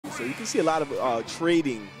So you can see a lot of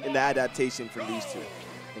trading in the adaptation from these two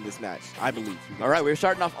in this match, I believe. All right, we're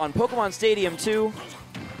starting off on Pokemon Stadium 2.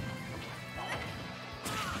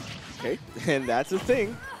 Okay, and that's a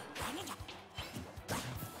thing.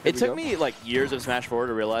 It took me like years of Smash 4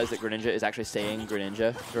 to realize that Greninja is actually saying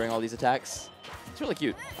Greninja during all these attacks. It's really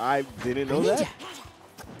cute. I didn't know that.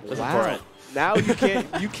 Listen for it. Now you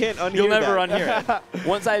can't unhear You'll never that. unhear it.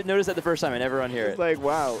 Once I noticed that the first time, I never unhear It's it. like,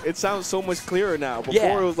 wow, it sounds so much clearer now.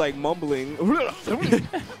 Before it was like mumbling.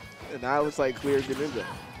 And now it's like clear Greninja.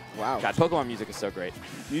 Wow. God, Pokemon music is so great.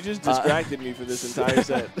 You just distracted me for this entire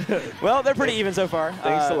set. Well, they're pretty even so far.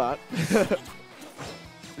 Thanks a lot.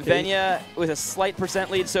 Venia with a slight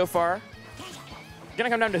 % lead so far. Gonna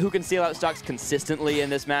come down to who can steal out stocks consistently in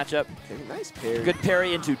this matchup. Okay, nice parry. Good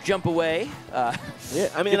parry into jump away. Yeah,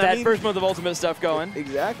 I mean, get that first month of ultimate stuff going.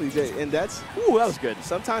 Exactly, and that's ooh, that was good.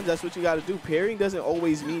 Sometimes that's what you got to do. Parrying doesn't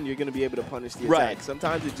always mean you're gonna be able to punish the attack.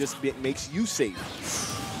 Sometimes it just makes you safe.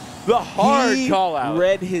 The hard call out. He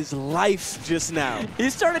read his life just now. He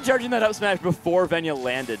started charging that up smash before Venia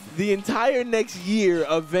landed. The entire next year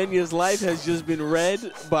of Venia's life has just been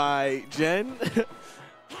read by Jen.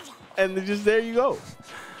 And just there you go.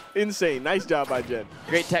 Insane. Nice job by Jen.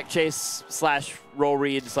 Great tech chase / roll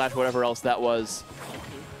read / whatever else that was.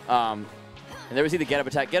 And there we see the get-up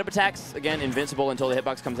attack. Get-up attacks, again, invincible until the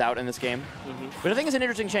hitbox comes out in this game. But I think it's an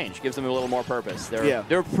interesting change. Gives them a little more purpose.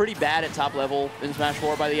 They're pretty bad at top level in Smash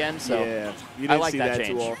 4 by the end, so you didn't I like see that that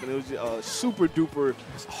change. too often. It was a super-duper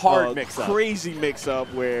hard mix-up. Crazy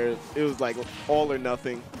mix-up where it was like all or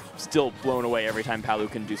nothing. Still blown away every time Palu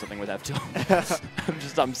can do something with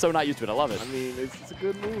F2. I'm so not used to it. I love it. I mean, it's a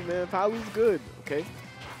good move, man. Palu's good. Okay.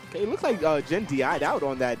 Okay, it looks like Jen DI'd out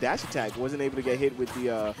on that dash attack. Wasn't able to get hit with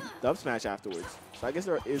the up smash afterwards. So I guess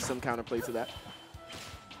there is some counterplay to that.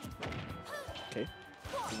 Okay.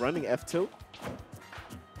 Running F tilt.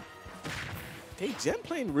 Okay, Jen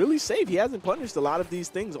playing really safe. He hasn't punished a lot of these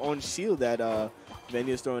things on shield that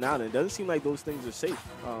Venia's throwing out, and it doesn't seem like those things are safe.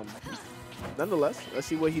 Nonetheless, let's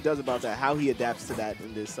see what he does about that, how he adapts to that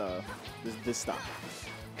in this this stop.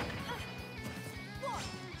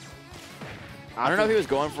 I don't know if he was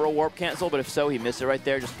going for a warp cancel, but if so, he missed it right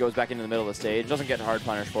there. Just goes back into the middle of the stage. Doesn't get hard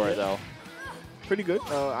punish for it, though. Pretty good.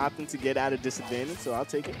 Opting to get out of disadvantage, so I'll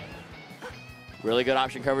take it. Really good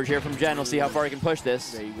option coverage here from Jen. We'll see how far he can push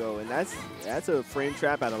this. There you go. And that's a frame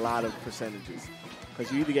trap at a lot of percentages.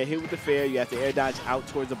 Because you either get hit with the fair, you have to air dodge out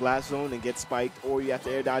towards the blast zone and get spiked, or you have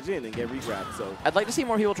to air dodge in and get regrabbed. So I'd like to see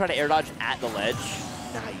more people try to air dodge at the ledge.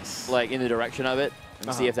 Nice. Like in the direction of it.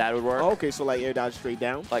 And see if that would work. Oh, okay, so like air dodge straight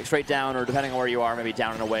down? Like straight down, or depending on where you are, maybe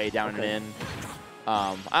down and away, down and in.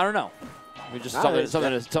 I don't know. We just something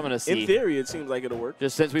to see. In theory, it seems like it'll work.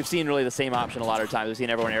 Just since we've seen really the same option a lot of times. We've seen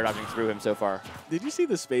everyone air dodging through him so far. Did you see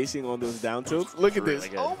the spacing on those down tilts? Look at this.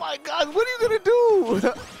 Good. Oh my God, what are you going to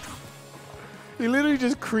do? He literally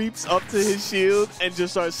just creeps up to his shield and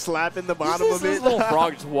just starts slapping the bottom of it. This little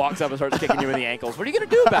frog just walks up and starts kicking you in the ankles. What are you going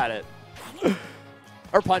to do about it?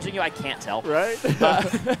 Or punching you? I can't tell. Right?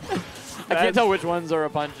 I can't tell which ones are a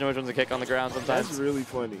punch and which one's a kick on the ground sometimes. That's really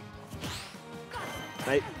funny.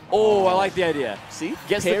 Oh, I like the idea. See?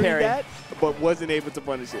 Gets the parry. That, but wasn't able to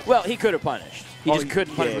punish it. Well, he could have punished. He just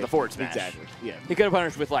couldn't punish with a forward smash. Exactly. Yeah. He could have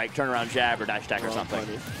punished with like turnaround jab or dash attack or something.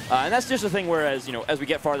 And that's just the thing. Whereas as we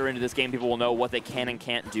get farther into this game, people will know what they can and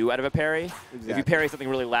can't do out of a parry. Exactly. If you parry something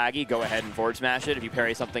really laggy, go ahead and forward smash it. If you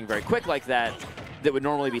parry something very quick like that, that would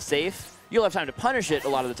normally be safe, you'll have time to punish it a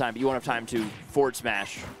lot of the time, but you won't have time to forward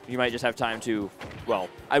smash. You might just have time to, well,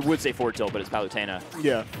 I would say forward tilt, but it's Palutena.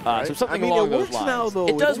 Yeah. So something along those lines. Now, though.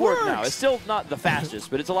 It does work now. It's still not the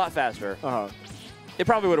fastest, but it's a lot faster. It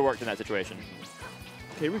probably would have worked in that situation.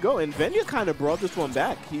 Here we go. And Venia kind of brought this one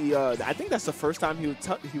back. I think that's the first time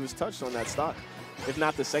he was touched on that stock, if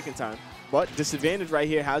not the second time. But disadvantage right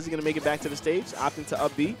here. How's he going to make it back to the stage? Opting to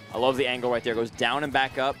up B. I love the angle right there. Goes down and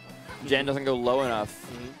back up. Jen doesn't go low enough.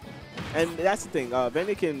 And that's the thing.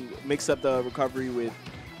 Venia can mix up the recovery with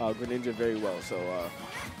Greninja very well. So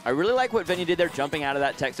I really like what Venia did there, jumping out of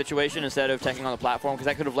that tech situation instead of teching on the platform, because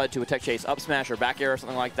that could have led to a tech chase up smash or back air or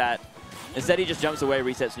something like that. Instead, he just jumps away,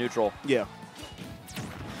 resets neutral. Yeah.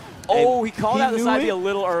 Oh, he called out the side B a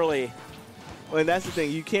little early. Well, and that's the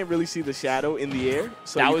thing. You can't really see the shadow in the air,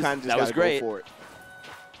 so you kind of just got to go for it.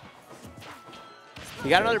 He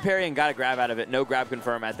got another parry and got a grab out of it. No grab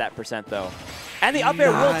confirm at that %, though. And the up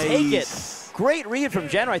air will take it. Great read from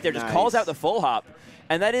Jen right there. Just calls out the full hop.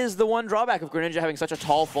 And that is the one drawback of Greninja having such a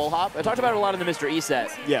tall full hop. I talked about it a lot in the Mr. E set,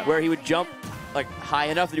 where he would jump like high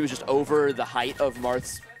enough that he was just over the height of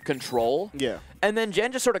Marth's control. Yeah. And then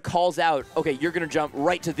Jen just sort of calls out, okay, you're going to jump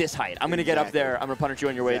right to this height. I'm going to get up there. I'm going to punish you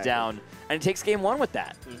on your way down. And it takes game one with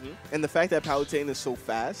that. And the fact that Palutena is so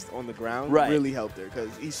fast on the ground really helped her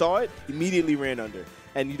because he saw it, immediately ran under.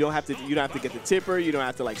 And you don't have to get the tipper. You don't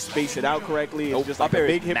have to like space it out correctly. It's just like a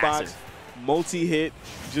big hitbox, multi-hit,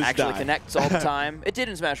 just actually connects all the time. It did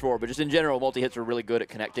in Smash 4, but just in general, multi-hits are really good at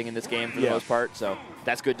connecting in this game for the most part. So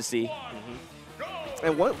that's good to see.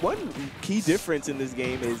 And one key difference in this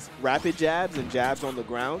game is rapid jabs and jabs on the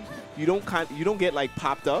ground. You don't get like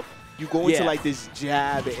popped up. You go into like this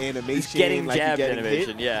jab animation, getting like jabbed you're getting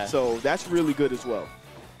animation, hit. So that's really good as well.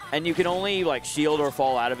 And you can only like shield or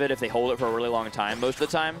fall out of it if they hold it for a really long time most of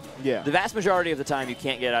the time. Yeah. The vast majority of the time you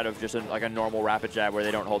can't get out of just like a normal rapid jab where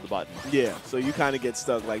they don't hold the button. Yeah, so you kind of get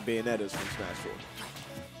stuck like Bayonetta's from Smash 4.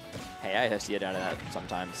 Hey, I have to get out of that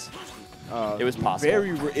sometimes. It was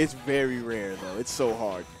possible. It's very rare, though. It's so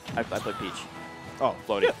hard. I played Peach. Oh.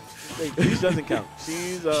 Floaty. Peach doesn't count.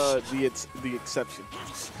 She's the exception.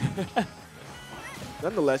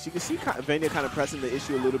 Nonetheless, you can see Venia kind of pressing the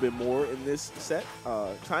issue a little bit more in this set,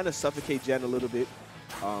 trying to suffocate Jen a little bit.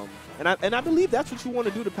 And I believe that's what you want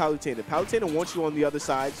to do to Palutena. Palutena wants you on the other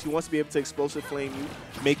side. She wants to be able to explosive flame you,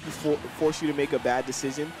 make you force you to make a bad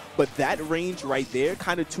decision. But that range right there,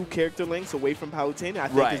 kind of 2 character lengths away from Palutena, I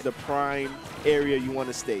think is the prime area you want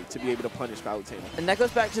to stay to be able to punish Palutena. And that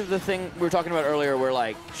goes back to the thing we were talking about earlier where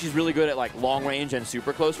like she's really good at like long range and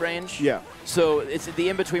super close range. Yeah. So it's the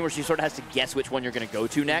in-between where she sort of has to guess which one you're going to go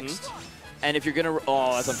to next. And if you're going to,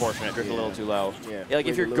 oh, that's unfortunate. Drift a little too low. Yeah, like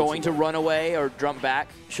if you're going to run away or jump back,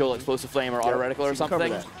 she'll explosive flame or auto reticle or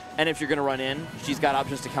something. And if you're going to run in, she's got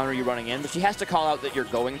options to counter you running in. But she has to call out that you're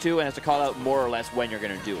going to and has to call out more or less when you're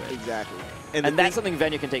going to do it. Exactly. And that's something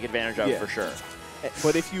Venia can take advantage of for sure.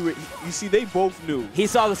 But if you see, they both knew. He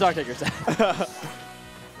saw the Stock Taker set.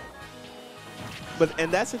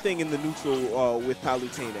 And that's the thing in the neutral with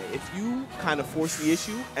Palutena. If you kind of force the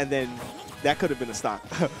issue and then that could have been a stock.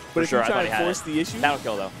 But if you try to force the issue, that'll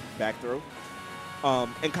kill though. Back throw.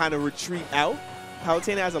 And kind of retreat out,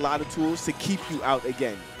 Palutena has a lot of tools to keep you out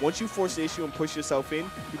again. Once you force the issue and push yourself in,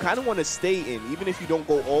 you kind of want to stay in. Even if you don't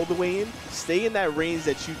go all the way in, stay in that range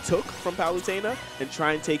that you took from Palutena and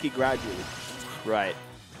try and take it gradually. Right.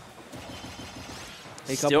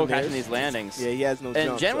 Still catching these landings. Yeah, he has no jump.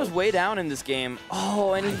 And Jen was way down in this game.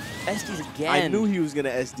 Oh, and he SDs again. I knew he was going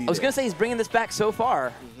to SD. I was going to say he's bringing this back so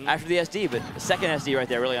far after the SD, but the second SD right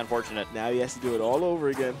there, really unfortunate. Now he has to do it all over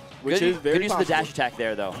again, which is very good use of the dash attack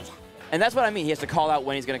there, though. And that's what I mean. He has to call out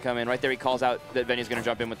when he's going to come in. Right there, he calls out that Venia's going to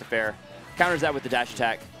jump in with the fair. Counters that with the dash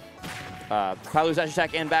attack. Palu's dash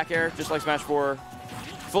attack and back air, just like Smash 4.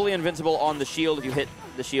 Fully invincible on the shield. If you hit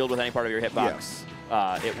the shield with any part of your hitbox,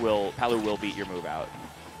 Palu will beat your move out.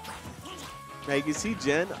 Now you can see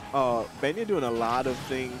Jen, Venia doing a lot of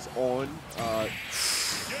things on.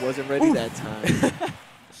 Wasn't ready that time.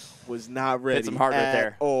 Was not ready. Hit some hard right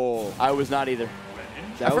there. Oh, I was not either.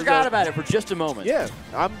 I forgot about it for just a moment. Yeah,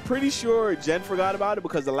 I'm pretty sure Jen forgot about it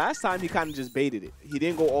because the last time he kind of just baited it. He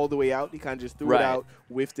didn't go all the way out. He kind of just threw it out,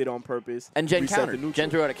 whiffed it on purpose. And Jen countered.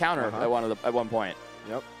 Jen threw out a counter at one point.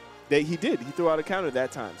 Yep. He did. He threw out a counter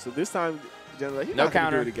that time. So this time, Jen's like, he's no not gonna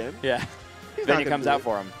counter do it again. Yeah. Venia comes out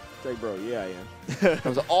for him. It's like, bro, yeah, I am.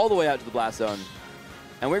 Comes all the way out to the blast zone.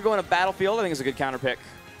 And we're going to Battlefield. I think it's a good counter pick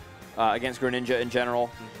against Greninja in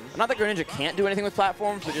general. Not that Greninja can't do anything with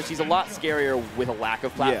platforms, but just he's a lot scarier with a lack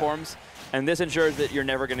of platforms. And this ensures that you're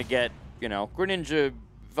never going to get, Greninja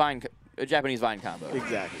a Japanese Vine combo.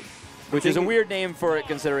 Exactly. Which is a weird name for it,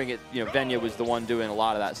 considering it. Venia was the one doing a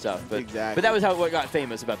lot of that stuff. But, but that was what got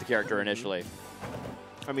famous about the character initially.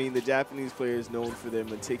 I mean, the Japanese player is known for their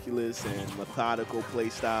meticulous and methodical play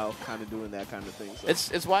style, kind of doing that kind of thing. So.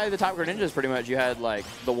 It's why the top Greninjas pretty much, you had like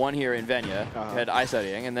the one here in Venia, you had eye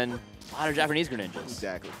studying, and then a lot of Japanese Greninjas.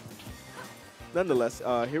 Exactly. Nonetheless,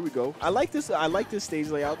 here we go. I like this stage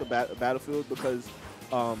layout, the Battlefield, because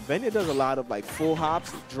Venia does a lot of like full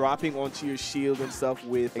hops, dropping onto your shield and stuff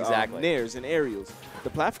with nairs and aerials.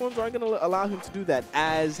 The platforms aren't going to allow him to do that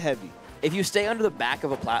as heavy. If you stay under the back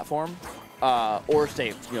of a platform, or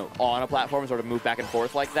stay, on a platform, sort of move back and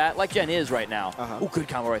forth like that, like Jen is right now. Oh, good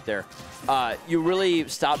combo right there. You really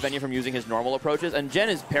stop Venia from using his normal approaches, and Jen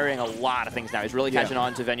is parrying a lot of things now. He's really catching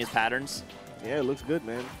on to Venia's patterns. Yeah, it looks good,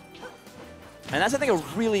 man. And that's, I think, a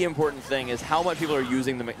really important thing is how much people are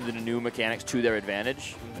using the new mechanics to their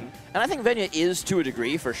advantage. And I think Venia is to a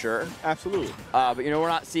degree, for sure. Absolutely. But we're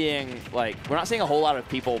not seeing a whole lot of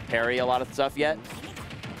people parry a lot of stuff yet.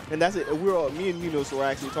 And that's it. Me and Munoz were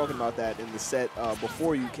actually talking about that in the set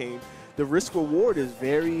before you came. the risk reward is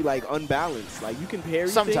very like unbalanced. Like you can parry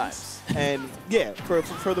sometimes, things, and yeah,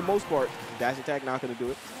 for the most part, dash attack not going to do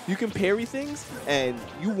it. You can parry things, and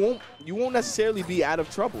you won't necessarily be out of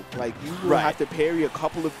trouble. Like you will have to parry a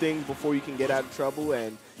couple of things before you can get out of trouble,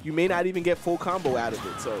 and you may not even get full combo out of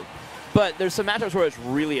it. So. But there's some matchups where it's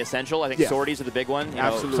really essential. I think sorties are the big one. You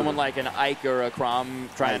know, someone like an Ike or a Crom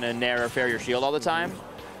trying to nair or fair your shield all the time.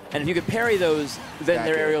 And if you can parry those, then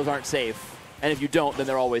their aerials aren't safe. And if you don't, then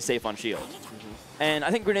they're always safe on shield. And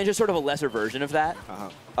I think Greninja is sort of a lesser version of that,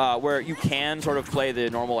 where you can sort of play the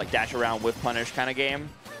normal like dash around with punish kind of game,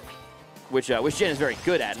 which Jen is very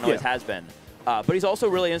good at and always has been. But he's also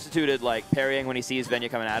really instituted like parrying when he sees Venia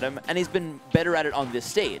coming at him, and he's been better at it on this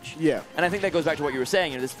stage. Yeah. And I think that goes back to what you were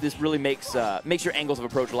saying. You know, this really makes your angles of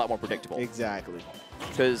approach a lot more predictable. Exactly.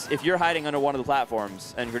 Because if you're hiding under one of the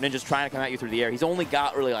platforms and Greninja's trying to come at you through the air, he's only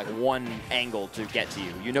got really like one angle to get to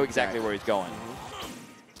you. You know exactly where he's going.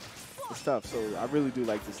 It's tough. So I really do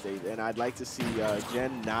like this stage, and I'd like to see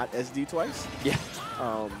Jen not SD twice. Yeah.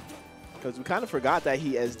 Because we kind of forgot that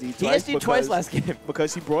he SD'd twice. He SD'd twice last game.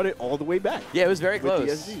 Because he brought it all the way back. Yeah, it was very close.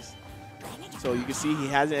 With the SDs. So you can see he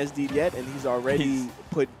hasn't SD'd yet, and he's already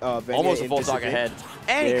put Venia almost a full stock ahead.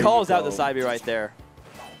 And he calls out the side B right there.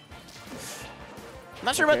 I'm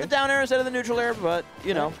not sure about the down air instead of the neutral air, but,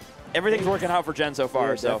 you know, everything's working out for Jen so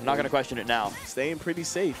far, so I'm not going to question it now. Staying pretty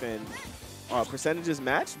safe, and percentages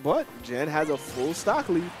match, but Jen has a full stock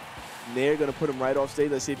lead. Nair going to put him right off stage.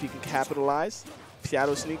 Let's see if he can capitalize.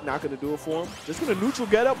 Shadow Sneak not going to do it for him. Just going to neutral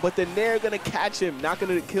get up, but the Nair going to catch him. Not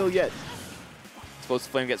going to kill yet.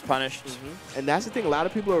 Explosive Flame gets punished. And that's the thing. A lot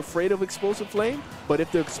of people are afraid of Explosive Flame, but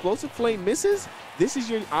if the Explosive Flame misses, this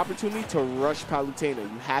is your opportunity to rush Palutena.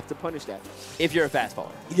 You have to punish that. If you're a fast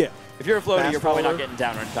faller. Yeah. If you're a floater, you're probably not getting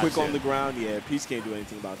down anytime quick soon. On the ground, yeah. Peace can't do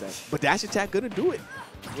anything about that. But dash attack going to do it.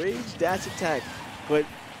 Rage dash attack. But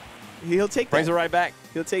he'll take that. Brings it right back.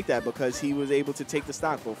 He'll take that because he was able to take the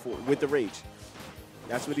stock before with the rage.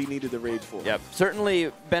 That's what he needed the rage for. Yep.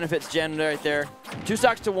 Certainly benefits Jen right there. 2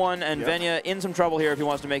 stocks to 1, and Venia in some trouble here if he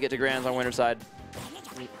wants to make it to Grands on winner's side.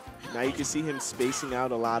 Now you can see him spacing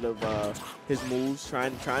out a lot of his moves,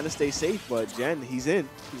 trying to stay safe, but Jen, he's in.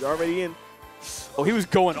 He's already in. Oh, he was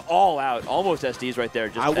going all out. Almost SDs right there.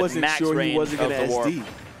 Just I wasn't max sure he wasn't going to SD. Warp.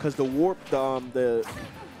 Because the warp, the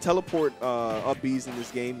teleport up Bs in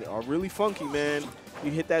this game are really funky, man.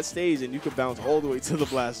 You hit that stage and you could bounce all the way to the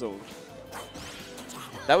blast zone.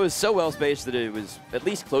 That was so well spaced that it was at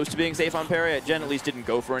least close to being safe on parry. Jen at least didn't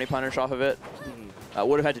go for any punish off of it.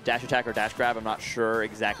 Would have had to dash attack or dash grab. I'm not sure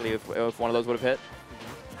exactly if one of those would have hit.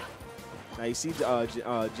 Now you see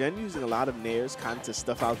Jen using a lot of nairs kind of to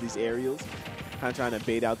stuff out these aerials, kind of trying to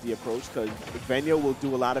bait out the approach because Venia will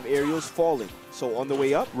do a lot of aerials falling. So on the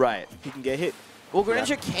way up, he can get hit. Well,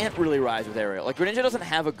 Greninja can't really rise with aerial. Like, Greninja doesn't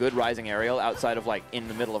have a good rising aerial outside of, like, in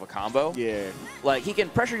the middle of a combo. Yeah. Like, he can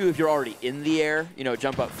pressure you if you're already in the air, you know,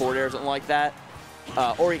 jump up forward air or something like that.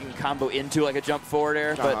 Or he can combo into, like, a jump forward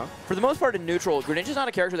air. But for the most part in neutral, Greninja's not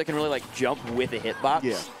a character that can really, like, jump with a hitbox.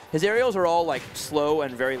 Yeah. His aerials are all, like, slow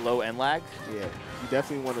and very low end lag. Yeah. You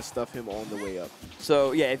definitely want to stuff him on the way up.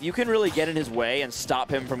 So, yeah, if you can really get in his way and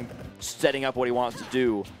stop him from setting up what he wants to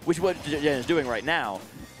do, which is what Jen is doing right now,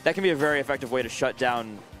 that can be a very effective way to shut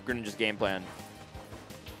down Greninja's game plan.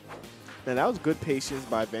 Man, that was good patience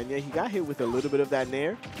by Venia. He got hit with a little bit of that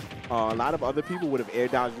nair. A lot of other people would have air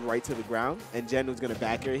dodged right to the ground, and Jen was going to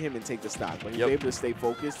back air him and take the stock. But he was able to stay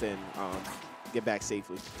focused and get back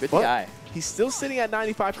safely. Good guy. He's still sitting at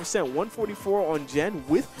 95%, 144 on Jen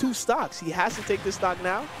with 2 stocks. He has to take this stock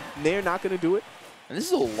now. Nair not going to do it. And this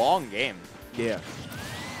is a long game. Yeah.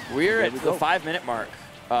 We're at the 5-minute mark.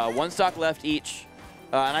 1 stock left each.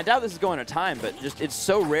 And I doubt this is going to time, but just it's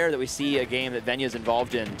so rare that we see a game that Venia's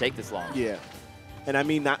involved in take this long. Yeah. And I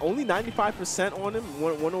mean, not only 95% on him,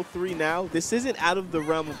 103 now. This isn't out of the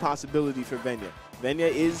realm of possibility for Venia. Venia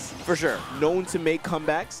is for sure known to make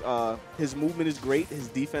comebacks. His movement is great. His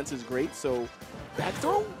defense is great. So back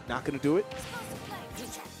throw, not going to do it.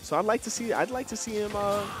 So I'd like to see him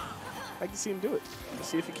do it. Let's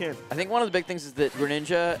see if he can. I think one of the big things is that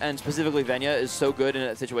Greninja, and specifically Venia, is so good in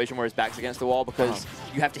a situation where his back's against the wall because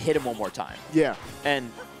you have to hit him one more time. Yeah.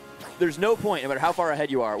 And there's no point, no matter how far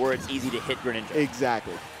ahead you are, where it's easy to hit Greninja.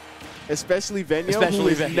 Exactly. Especially Venia, who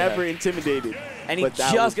is never intimidated. And he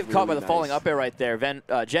just gets caught by the falling up air right there.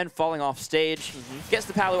 Jen falling off stage, gets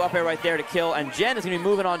the Palu up air right there to kill, and Jen is going to be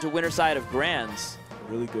moving on to winner side of Grands.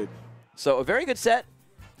 Really good. So a very good set,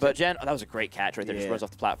 but Jen, that was a great catch right there. Just runs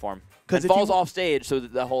off the platform. And falls off stage so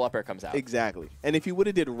that the whole up air comes out. Exactly. And if he would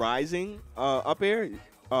have did rising up air,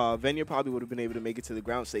 Venia probably would have been able to make it to the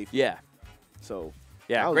ground safely. Yeah. So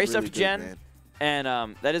yeah, great stuff to Jen.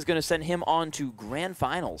 And that is going to send him on to grand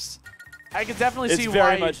finals. I can definitely see why. It's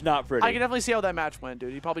very much not pretty. I can definitely see how that match went,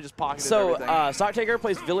 dude. He probably just pocketed everything. So, Stock Taker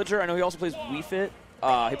plays Villager. I know he also plays Wii Fit.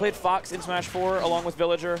 He played Fox in Smash 4 along with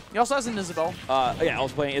Villager. He also has an Isabelle. Yeah,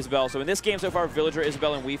 also playing Isabelle. So in this game so far, Villager,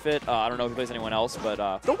 Isabelle, and Wii Fit. I don't know if he plays anyone else,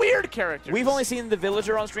 but the weird characters. We've only seen the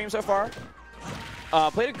Villager on stream so far.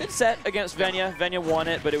 Played a good set against Venia. Venia won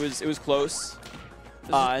it, but it was close.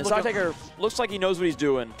 And Stock Taker looks like he knows what he's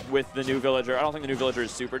doing with the new Villager. I don't think the new Villager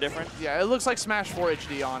is super different. Yeah, it looks like Smash 4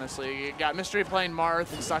 HD, honestly. You got Mystery playing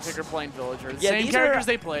Marth and Stock Taker playing Villager. The same characters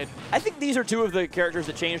they played. I think these are two of the characters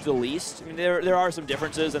that changed the least. I mean, there are some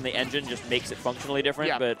differences, and the engine just makes it functionally different.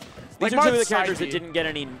 Yeah. But these are two of the characters that didn't get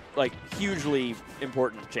any like hugely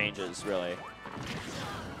important changes, really.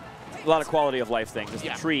 A lot of quality of life things. Just the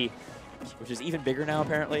tree, which is even bigger now,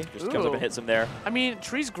 apparently. Just comes up and hits him there. I mean,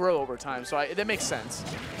 trees grow over time, so that makes sense.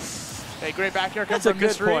 Hey, great back air comes from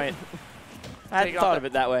Mystery. That's a good point. I hadn't thought of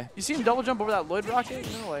it that way. You see him double jump over that Lloyd rocket?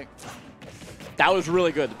 You know, like. That was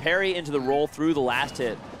really good. The parry into the roll through the last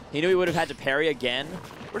hit. He knew he would have had to parry again.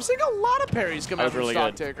 We're seeing a lot of parries come out from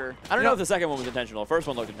Stock Taker. I don't know if the second one was intentional. The first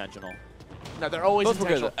one looked intentional. No, they're always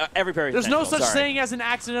intentional. Every parry is There's intentional. no such thing as an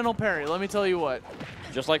accidental parry, let me tell you what.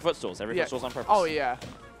 Just like footstools. Every footstool's on purpose. Oh, yeah.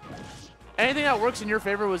 Anything that works in your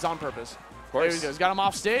favor was on purpose. Of course. There he goes. Got him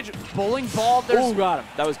off stage. Bowling ball. Oh, got him.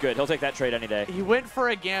 That was good. He'll take that trade any day. He went for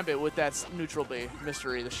a gambit with that neutral B,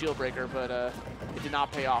 Mystery, the shield breaker, but it did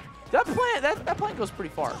not pay off. That plant goes pretty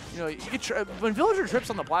far. You know, when Villager trips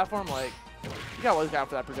on the platform, like, you gotta look out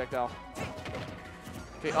for that projectile.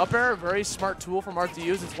 Okay, up air, very smart tool for Marth to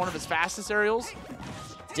use. It's one of his fastest aerials.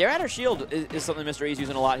 Dare Adder Shield is something Mystery is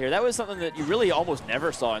using a lot here. That was something that you really almost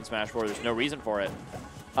never saw in Smash 4. There's no reason for it.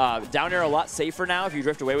 Down air a lot safer now. If you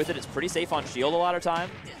drift away with it, it's pretty safe on shield a lot of time.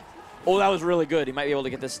 Oh, that was really good. He might be able to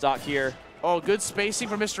get this stock here. Oh, good spacing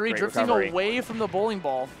for Mystery, drifting away from the bowling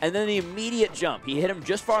ball. And then the immediate jump. He hit him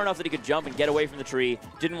just far enough that he could jump and get away from the tree.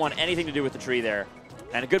 Didn't want anything to do with the tree there.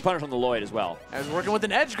 And a good punish on the Lloyd as well. And was working with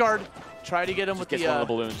an edge guard. Try to get him with one of the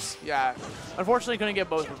balloons. Yeah. Unfortunately, couldn't get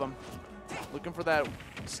both of them. Looking for that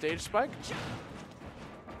stage spike.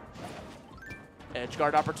 Edge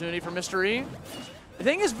guard opportunity for Mystery. The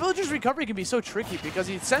thing is, Villager's recovery can be so tricky because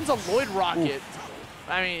he sends a Lloyd rocket.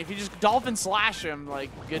 Ooh. I mean, if you just dolphin slash him, like,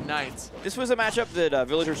 good night. This was a matchup that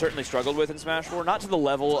Villager certainly struggled with in Smash 4. Not to the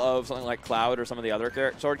level of something like Cloud or some of the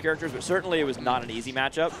other sword characters, but certainly it was not an easy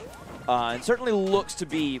matchup. And certainly looks to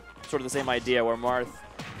be sort of the same idea where Marth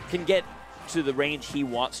can get to the range he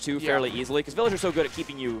wants to fairly easily, because Villager's so good at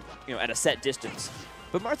keeping you, at a set distance.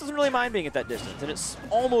 But Marth doesn't really mind being at that distance, and it's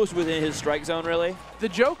almost within his strike zone, really. The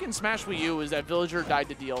joke in Smash Wii U is that Villager died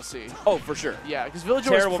to DLC. Oh, for sure. Yeah, because Villager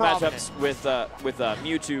terrible was prominent. matchups with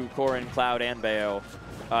Mewtwo, Corrin, Cloud, and Bayo.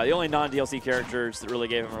 The only non-DLC characters that really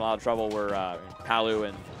gave him a lot of trouble were Palu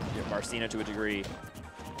and Marcina to a degree.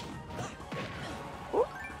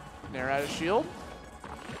 Nair out of shield.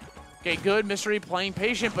 Okay, good. Mystery playing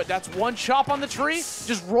patient, but that's one chop on the tree.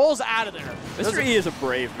 Just rolls out of there. Mystery is a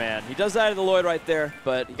brave man. He does that to the Lloyd right there,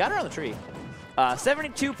 but he got her on the tree.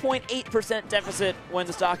 72.8% deficit when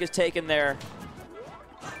the stock is taken there.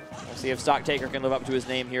 We'll see if Stock Taker can live up to his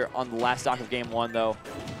name here on the last stock of Game 1, though.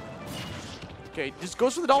 Okay, just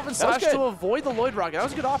goes for the Dolphin Slash to avoid the Lloyd Rocket. That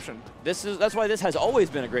was a good option. That's why this has always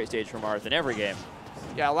been a great stage for Marth in every game.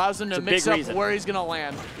 Yeah, allows him to mix up where he's going to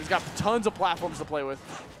land. He's got tons of platforms to play with.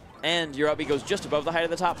 And your up B goes just above the height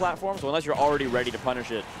of the top platform, so unless you're already ready to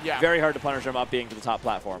punish it, very hard to punish him up being to the top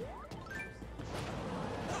platform.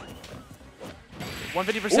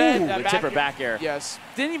 150%. That tipper back air. Yes.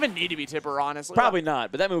 Didn't even need to be tipper, honestly. Probably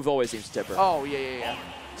not, but that move always seems tipper. Oh, yeah.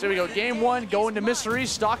 So here we go. Game 1 going to Mystery.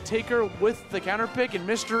 Stock Taker with the counter pick, and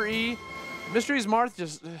Mystery's Marth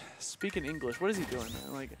just speaking English. What is he doing,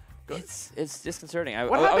 man? Like, it's disconcerting.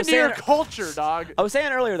 What happened to your culture, dog? I was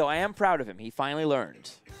saying earlier, though, I am proud of him. He finally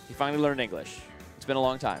learned. He finally learned English. It's been a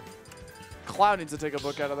long time. Cloud needs to take a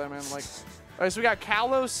book out of that, man. Like, all right, so we got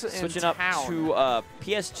Kalos and Switching Town. up to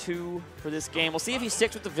PS2 for this game. We'll see if he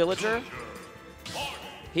sticks with the Villager.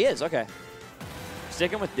 He is, okay.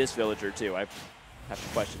 Sticking with this Villager, too. I have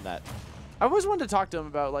to question that. I always wanted to talk to him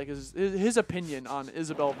about like his opinion on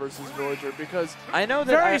Isabelle versus Villager, because I know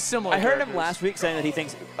that very similar. I heard him last week saying that he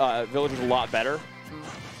thinks Villager's a lot better.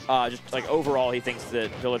 Just like overall, he thinks that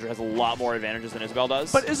Villager has a lot more advantages than Isabelle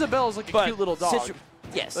does. But Isabelle is like a cute little dog.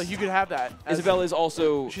 Yes. Like you could have that. Isabelle is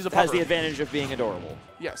also has the advantage of being adorable.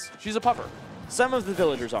 Yes, she's a pupper. Some of the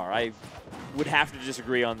Villagers are. I would have to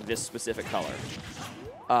disagree on this specific color.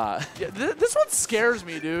 Yeah, this one scares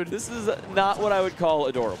me, dude. This is not what I would call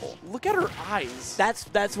adorable. Look at her eyes.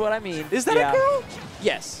 That's what I mean. Is that a girl?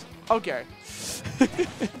 Yes. Okay. Okay,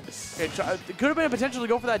 it could have been a potential to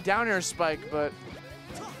go for that down air spike, but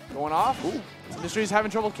going off. Ooh. Mystery's having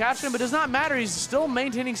trouble catching him, but it does not matter. He's still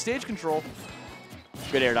maintaining stage control.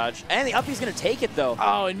 Good air dodge. And the up B's going to take it, though.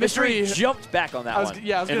 Oh, and Mystery jumped back on that one.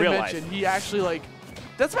 Yeah, I was going to mention. He actually, like,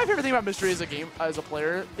 that's my favorite thing about Mystery as a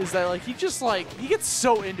player, is that, like, he just, like, he gets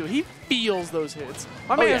so into it. He feels those hits.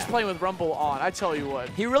 My man is playing with Rumble on, I tell you what.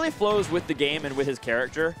 He really flows with the game and with his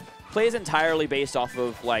character. Plays entirely based off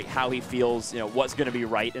of, like, how he feels, you know, what's going to be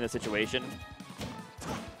right in the situation.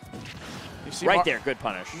 Right there, good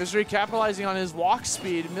punish. Mystery capitalizing on his walk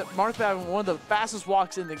speed. Marth having one of the fastest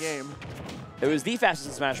walks in the game. It was the fastest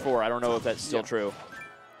in Smash 4. I don't know if that's still true.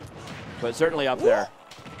 But certainly up there.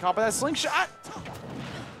 Caught by that slingshot.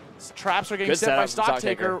 His traps are getting set by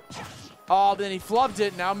Stocktaker. Oh, but then he flubbed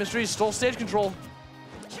it. Now Mystery stole stage control.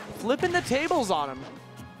 Flipping the tables on him.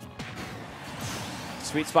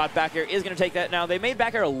 Sweet Spot back air is going to take that. Now, they made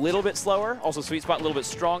back air a little bit slower. Also, Sweet Spot a little bit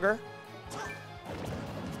stronger.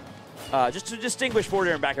 Just to distinguish forward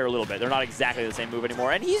air and back air a little bit. They're not exactly the same move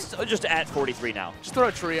anymore. And he's just at 43 now. Just throw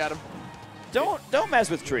a tree at him. Don't mess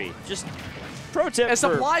with tree. Just pro tip. It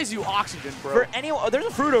supplies you oxygen, bro. For anyone, there's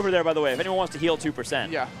a fruit over there, by the way, if anyone wants to heal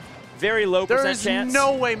 2%. Yeah. Very low percent chance. There's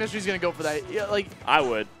no way Mystery's going to go for that. Yeah, like, I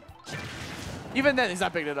would. Even then, he's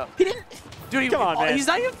not picking it up. He didn't. Dude, come on, man. He's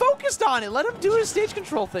not even focused on it. Let him do his stage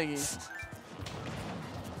control thingy.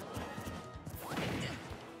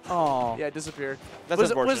 Oh. Yeah, it disappeared. That's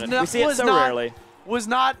unfortunate. We see it so rarely. Was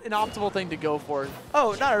not an optimal thing to go for.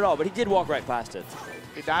 Oh, not at all, but he did walk right past it.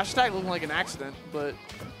 The dash attack looking like an accident, but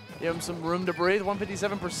give him some room to breathe.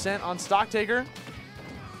 157% on Stocktaker.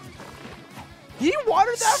 He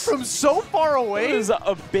watered that from so far away. It was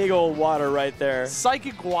a big old water right there.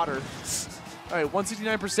 Psychic water. All right,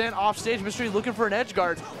 169% off stage. Mystery looking for an edge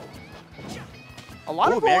guard. A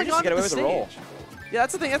lot of rolling on the stage. Roll. Yeah,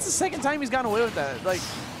 that's the thing. That's the second time he's gotten away with that. Like,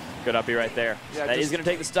 good uppy right there. Yeah, that he's going to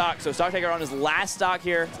take the stock. So Stocktaker on his last stock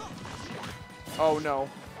here. Oh, no.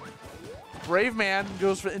 Brave Man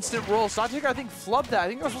goes for instant roll. Stocktaker, I think, flubbed that. I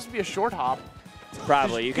think it was supposed to be a short hop.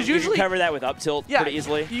 Probably. You can cover that with up tilt pretty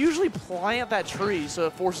easily. You usually plant that tree so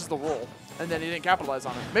it forces the roll, and then he didn't capitalize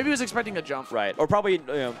on it. Maybe he was expecting a jump. Right. Or probably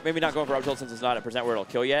maybe not going for up tilt since it's not at percent where it'll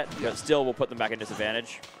kill yet, but still will put them back in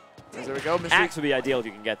disadvantage. There we go. Mr. Axe would be ideal if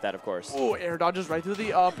you can get that, of course. Oh, air dodges right through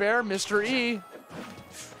the up air. Mr. E.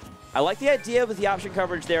 I like the idea with the option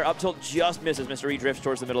coverage there. Up tilt just misses. Mr. E drifts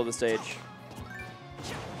towards the middle of the stage.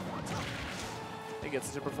 He gets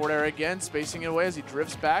the super forward air again, spacing it away as he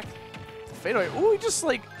drifts back. Fadeaway. Ooh, he just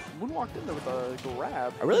like moonwalked in there with a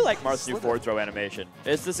grab. I really like Marth's new forward throw animation.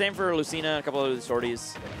 It's the same for Lucina and a couple of the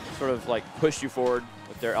sorties. Sort of like push you forward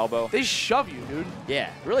with their elbow. They shove you, dude. Yeah,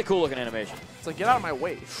 really cool looking animation. It's like, get out of my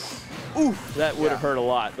way. Ooh, that would have hurt a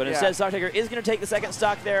lot. But instead, Stocktaker is going to take the second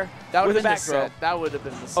stock there. That would have been the set. That would have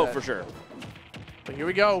been the set. Oh, for sure. But here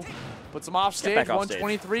we go. Puts him off stage.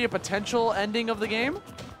 123, a potential ending of the game.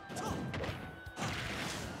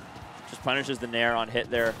 Just punishes the nair on hit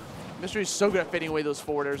there. Mystery's so good at fading away those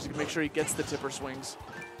forward airs to make sure he gets the tipper swings.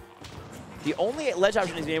 The only ledge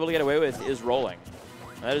option he's been able to get away with is rolling.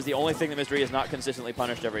 That is the only thing that Mystery is not consistently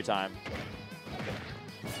punished every time.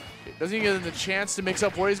 Doesn't even get the chance to mix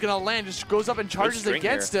up where he's going to land. Just goes up and charges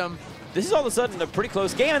against him. This is all of a sudden a pretty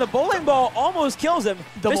close game, and the bowling ball almost kills him.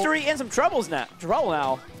 Mystery in some trouble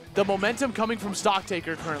now. The momentum coming from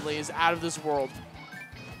Stocktaker currently is out of this world.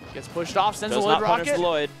 Gets pushed off, sends a Lloyd rocket. Punish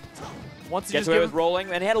Lloyd. Once he gets away with rolling,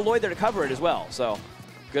 and he had a Lloyd there to cover it as well. So,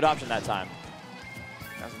 good option that time.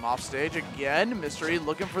 Has him off stage again. Mystery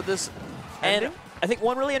looking for this ending. And I think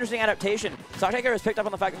one really interesting adaptation, Stocktaker has picked up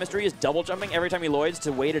on the fact that Mystery is double jumping every time he Lloyds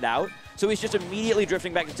to wait it out. So he's just immediately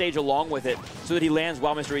drifting back to stage along with it so that he lands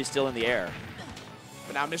while Mystery is still in the air.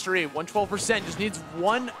 But now Mystery, 112%, just needs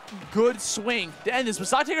one good swing to end this. But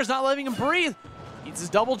Stocktaker's not letting him breathe. Needs his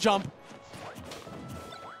double jump.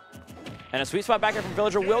 And a sweet spot back here from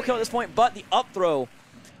Villager will kill at this point, but the up throw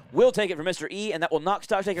will take it from Mr. E, and that will knock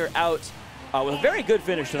Stocktaker out with a very good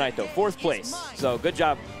finish tonight, though. 4th place. So good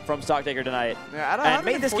job from Stocktaker tonight. Yeah, and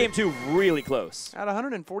made this game, too, really close. At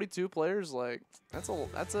 142 players, like, that's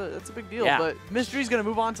a big deal. Yeah. But Mystery's going to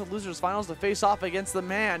move on to Losers Finals to face off against the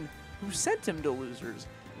man who sent him to Losers,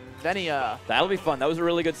 Venia. That'll be fun. That was a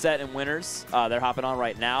really good set in winners. They're hopping on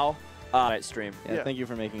right now. Stream. Yeah, thank you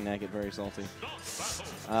for making that get very salty.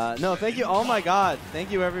 No, thank you. Oh my God.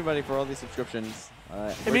 Thank you everybody for all these subscriptions.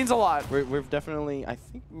 It means a lot. We've definitely, I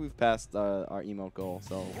think we've passed our emote goal.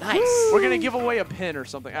 So nice. We're gonna give away a pin or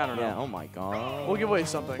something. I don't know. Yeah. Oh my God. We'll give away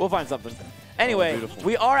something. We'll find something. Anyway,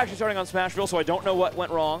 we are actually starting on Smashville, so I don't know what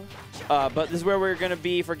went wrong. But this is where we're gonna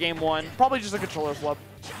be for game 1. Probably just a controller flub.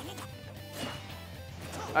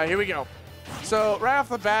 All right, here we go. So right off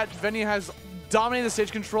the bat, Venia has dominated the stage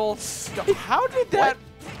control. How did that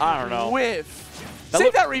I don't know. whiff? That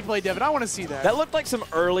Save that replay, Devin. I want to see that. That looked like some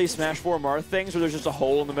early Smash 4 Marth things where there's just a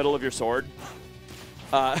hole in the middle of your sword.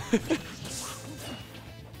 I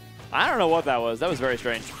don't know what that was. That was very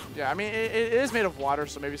strange. Yeah, I mean, it is made of water,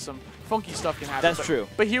 so maybe some funky stuff can happen. That's true.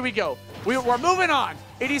 But here we go. We're moving on.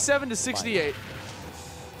 87 to 68.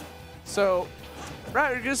 So,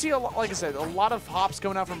 right, you're going to see, like I said, a lot of hops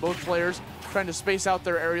coming out from both players, trying to space out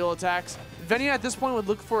their aerial attacks. Venia at this point would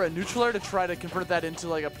look for a neutral air to try to convert that into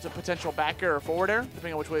like a potential back air or forward air,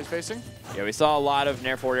 depending on which way he's facing. Yeah, we saw a lot of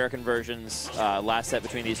Nair forward air conversions last set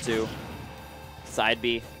between these two. Side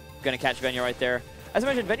B, going to catch Venia right there. As I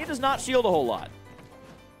mentioned, Venia does not shield a whole lot.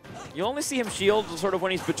 You only see him shield sort of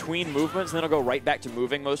when he's between movements, and then he'll go right back to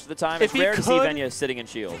moving most of the time. It's rare to see Venia sitting in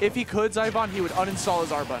shield. If he could, Zyvon, he would uninstall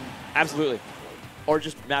his R button. Absolutely. Or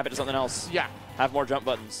just map it to something else. Yeah. Have more jump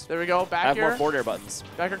buttons. There we go. Back Have air. more forward air buttons.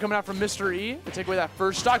 Back air coming out from Mr. E to take away that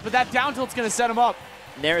first stock, but that down tilt's going to set him up.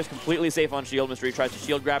 Nair is completely safe on shield. Mr. E tries to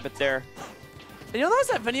shield grab it there. And you'll notice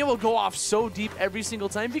that Venia will go off so deep every single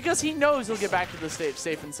time because he knows he'll get back to the stage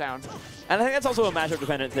safe and sound. And I think that's also a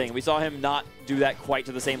matchup-dependent thing. We saw him not do that quite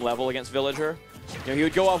to the same level against Villager. You know, he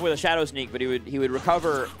would go off with a Shadow Sneak, but he would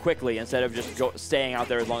recover quickly instead of just staying out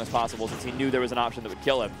there as long as possible since he knew there was an option that would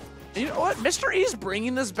kill him. And you know what? Mr. E's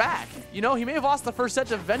bringing this back. You know, he may have lost the first set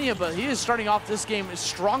to Venia, but he is starting off this game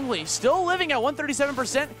strongly. Still living at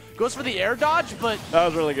 137%. Goes for the air dodge, but... That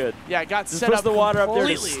was really good. Yeah, got just set puts up the water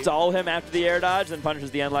completely. up there to stall him after the air dodge, then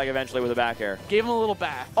punishes the end lag eventually with a back air. Gave him a little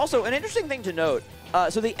bath. Also, an interesting thing to note,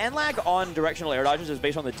 so the end lag on directional air dodges is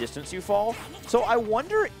based on the distance you fall. So I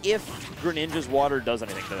wonder if Greninja's water does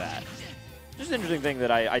anything to that. Just an interesting thing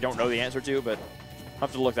that I don't know the answer to, but I'll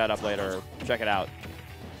have to look that up later or check it out.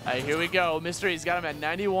 All right, here we go. Mr. E's got him at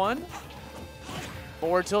 91.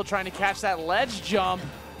 Forward tilt trying to catch that ledge jump.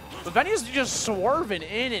 But Venia's just swerving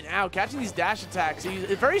in and out, catching these dash attacks. He's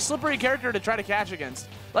a very slippery character to try to catch against.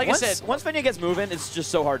 Like I said, once Venia gets moving, it's just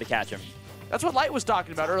so hard to catch him. That's what Light was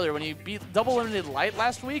talking about earlier when he beat double limited Light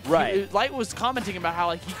last week. Right. Light was commenting about how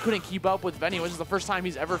like he couldn't keep up with Venia, which is the first time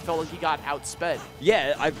he's ever felt like he got outsped.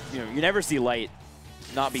 Yeah, you never see Light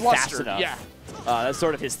not be fast enough. Yeah. That's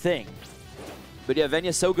sort of his thing. But yeah,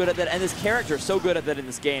 Venia's so good at that, and this character is so good at that in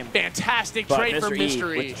this game. Fantastic But trade from Mr.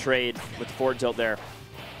 Mr. E. with the trade, with the forward tilt there.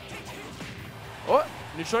 Oh,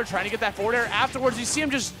 neutral trying to get that forward air. Afterwards, you see him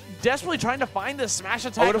just desperately trying to find the smash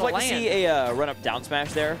attack. I would have liked land. to see a run-up down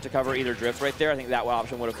smash there to cover either drift right there. I think that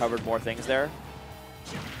option would have covered more things there.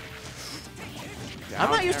 I'm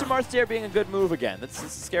not used to Marth's Dare being a good move again. That's a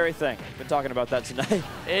scary thing. Been talking about that tonight.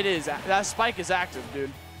 It is. That spike is active, dude.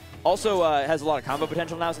 Counters.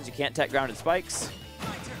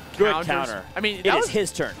 counter. I mean, it is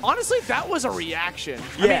his turn. Honestly, that was a reaction.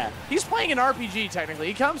 Yeah. I mean, he's playing an RPG, technically.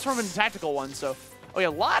 He comes from a tactical one, so... Oh, yeah, a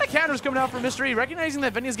lot of counters coming out from Mr. E, recognizing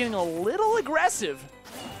that Venia's getting a little aggressive.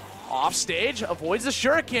 Off stage, avoids the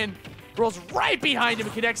shuriken, rolls right behind him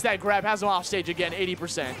and connects that grab, has him off stage again,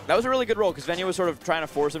 80%. That was a really good roll because Venia was sort of trying to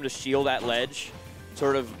force him to shield that ledge.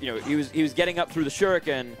 Sort of, you know, he was getting up through the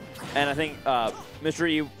shuriken, and I think Mr.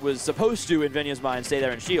 E was supposed to, in Venia's mind, stay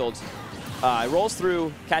there and shields. Rolls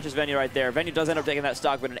through, catches Venia right there. Venia does end up taking that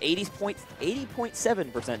stock, but an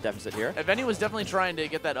 80.7% deficit here. And Venia was definitely trying to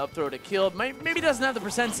get that up throw to kill. Maybe doesn't have the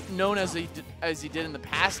percents known as he did in the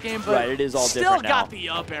past game, but right, it is all still different got now. the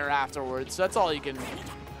up air afterwards. So that's all you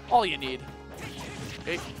need.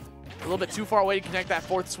 Okay. A little bit too far away to connect that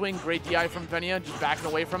fourth swing. Great DI from Venia, just backing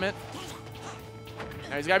away from it.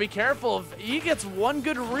 Now he's got to be careful. If he gets one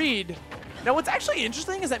good read. Now, what's actually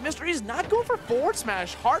interesting is that Mr. E is not going for forward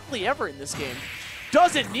smash hardly ever in this game.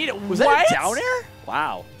 Doesn't need it. Was that a down air?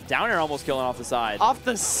 Wow. Down air almost killing off the side. Off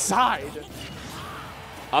the side.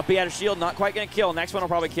 Up B out of shield, not quite going to kill. Next one will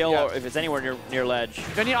probably kill or if it's anywhere near ledge.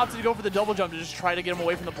 Venia opted to go for the double jump to just try to get him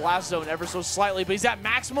away from the blast zone ever so slightly, but he's at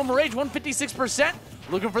maximum rage, 156%.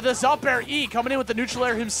 Looking for this up air. E coming in with the neutral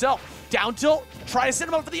air himself. Down tilt, try to send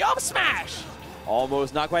him up for the up smash.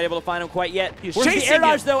 Almost not quite able to find him quite yet. He's Where's the chasing air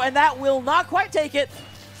dodge, him. though, and that will not quite take it.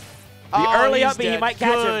 The early up B, he might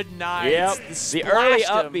catch him. Good night. Yep. The early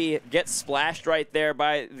up B gets splashed right there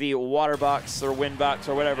by the water box or wind box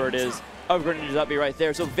or whatever it is of Greninja's up B right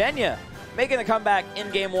there. So Venia making the comeback in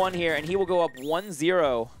game one here, and he will go up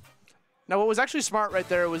 1-0. Now, what was actually smart right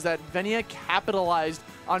there was that Venia capitalized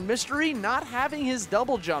on Mr. E not having his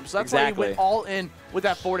double jump. So that's why he went all in with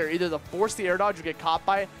that forward air, either to force the air dodge or get caught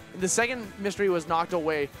by it. And the second Mr. E was knocked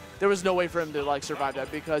away, there was no way for him to like survive that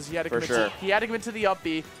because he had to commit to the up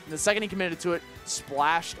B. And the second he committed to it,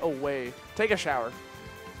 splashed away. Take a shower.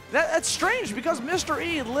 That's strange because Mr.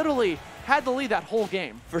 E literally had the lead that whole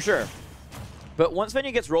game. For sure. But once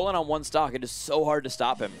Venia gets rolling on one stock, it is so hard to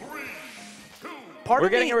stop him. We're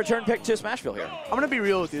getting a return pick to Smashville here. I'm going to be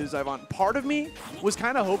real with you, Zyvon. Part of me was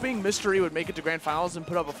kind of hoping Mr. E would make it to Grand Finals and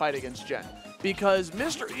put up a fight against Gen. Because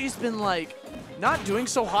Mr. E's been, like, not doing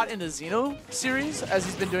so hot in the Xeno series as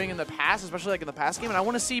he's been doing in the past, especially, like, in the past game. And I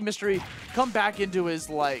want to see Mr. E come back into his,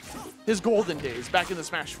 like, his golden days, back in the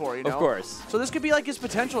Smash 4, you know? Of course. So this could be, like, his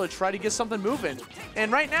potential to try to get something moving.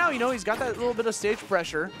 And right now, you know, he's got that little bit of stage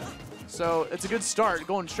pressure. So it's a good start,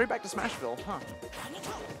 going straight back to Smashville. Huh.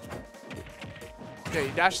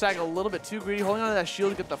 Okay, dash tag a little bit too greedy, holding on to that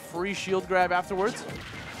shield to get the free shield grab afterwards.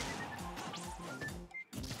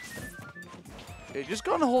 Okay, just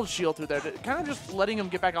going to hold shield through there, kind of just letting him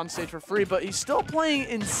get back on stage for free, but he's still playing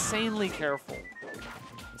insanely careful.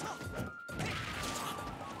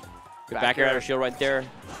 Good back air out of shield right there.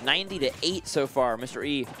 90-8 so far. Mr.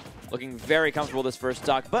 E looking very comfortable this first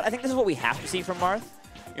stock, but I think this is what we have to see from Marth.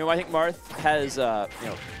 You know, I think Marth has,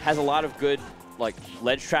 has a lot of good, like,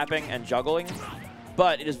 ledge trapping and juggling.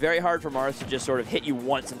 But it is very hard for Marth to just sort of hit you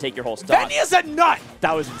once and take your whole stock. Venia's a nut!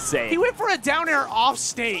 That was insane. He went for a down air off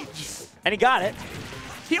stage. And he got it.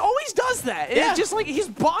 He always does that. Yeah. It's just like, he's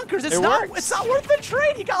bonkers. It's not worth the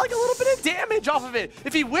trade. He got like a little bit of damage off of it.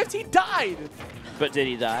 If he whiffed, he died. But did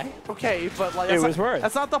he die? Okay, but like, it was worth.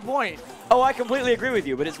 That's not the point. Oh, I completely agree with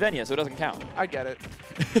you, but it's Venia, so it doesn't count. I get it.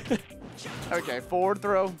 Okay, forward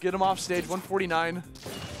throw, get him off stage, 149.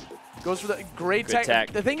 Goes for the great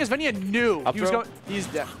tech. The thing is, Venia knew he was going. He's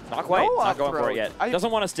dead. Not quite. No not going throw. for it yet.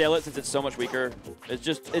 Doesn't want to stale it since it's so much weaker.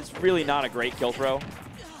 It's really not a great kill throw.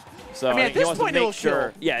 So I mean, at this point, it'll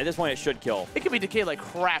kill. Yeah, at this point, it should kill. It could be decayed like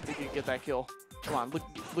crap if you can get that kill. Come on,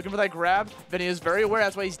 looking for that grab. Venia is very aware.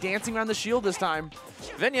 That's why he's dancing around the shield this time.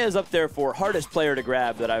 Venia is up there for hardest player to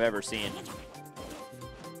grab that I've ever seen.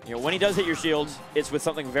 You know, when he does hit your shields, it's with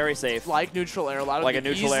something very safe. Like neutral air. A lot of like a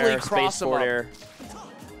neutral air, space forward air.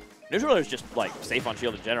 Neutral air is just like safe on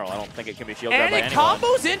shield in general. I don't think it can be shield grabbed by anyone. And it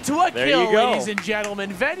combos into a there kill, you go. ladies and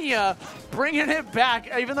gentlemen. Venia bringing it back,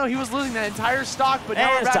 even though he was losing that entire stock. But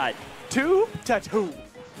now and we're back 2-2.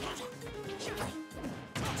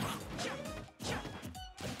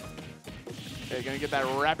 Okay, gonna get that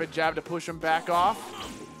rapid jab to push him back off.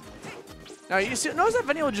 Now you see, notice that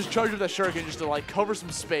Venia will just charge with that shuriken just to like cover some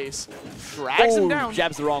space. Drags him down.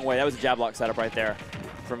 Jabs the wrong way. That was a jab lock setup right there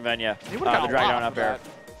from Venia. He would have the drag down up air.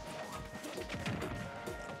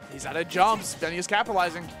 He's out of jumps. Venia's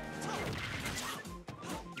capitalizing.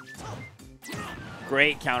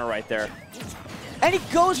 Great counter right there. And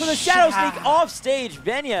he goes for the Shadow Sneak off stage.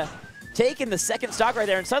 Venia taking the second stock right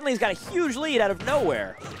there, and suddenly he's got a huge lead out of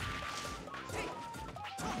nowhere.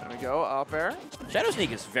 There we go, up air. Shadow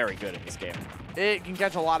Sneak is very good in this game. It can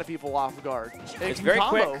catch a lot of people off guard. It's very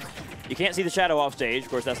quick. You can't see the shadow off stage. Of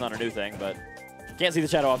course, that's not a new thing, but you can't see the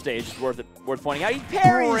shadow off stage. It's worth pointing out. He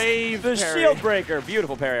parries the shield breaker.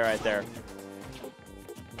 Beautiful parry right there.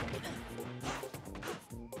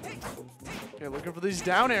 Okay, looking for these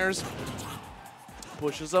down airs.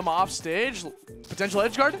 Pushes them off stage. Potential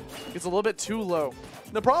edge guard gets a little bit too low.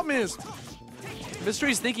 The problem is,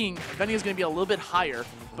 Mystery's thinking Venia's going to be a little bit higher,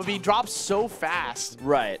 but he drops so fast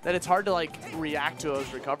that it's hard to like react to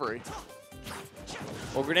his recovery.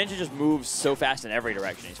 Well, Greninja just moves so fast in every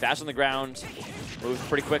direction. He's fast on the ground, moves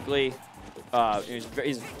pretty quickly.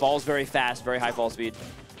 He falls very fast, very high fall speed.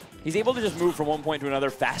 He's able to just move from one point to another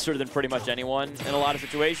faster than pretty much anyone in a lot of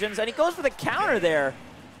situations. And he goes for the counter there.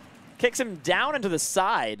 Kicks him down into the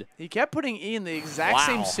side. He kept putting E in the exact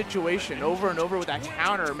same situation over and over with that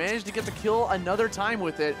counter. Managed to get the kill another time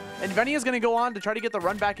with it. And Venia's going to go on to try to get the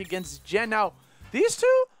run back against Gen. Now, these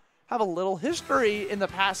two have a little history in the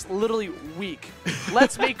past literally week.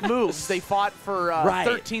 Let's Make Moves. They fought for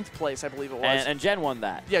 13th place, I believe it was. And Gen won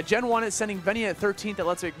that. Yeah, Gen won it, sending Venia at 13th at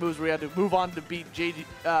Let's Make Moves, where he had to move on to beat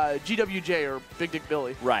GWJ, or Big Dick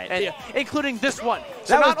Billy. Right. And, including this one.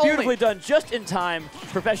 So that was beautifully done, just in time.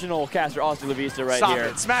 Professional caster Austy LaVista right here.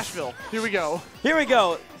 Smashville. Here we go. Here we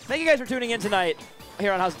go. Thank you guys for tuning in tonight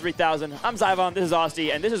here on House of 3000. I'm Zyvon, this is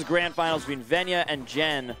Austy, and this is Grand Finals between Venia and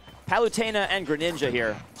Gen. Palutena and Greninja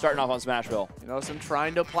here, starting off on Smashville. You notice him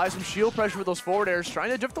trying to apply some shield pressure with those forward airs,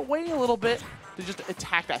 trying to drift away a little bit to just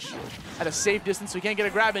attack that shield at a safe distance so he can't get a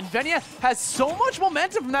grab. And Venia has so much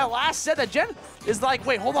momentum from that last set that Gen is like,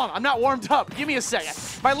 wait, hold on, I'm not warmed up. Give me a second.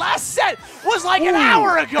 My last set was like an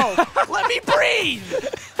hour ago. Let me breathe.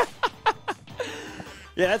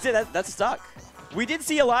 Yeah, that's it. That's stuck. We did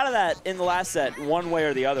see a lot of that in the last set, one way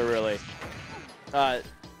or the other, really.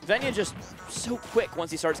 Venia just so quick once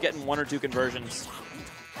he starts getting 1 or 2 conversions.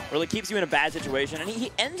 Really keeps you in a bad situation. And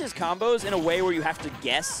he ends his combos in a way where you have to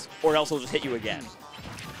guess, or else he'll just hit you again.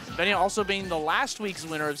 Venia also being the last week's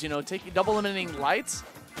winner of double eliminating Lights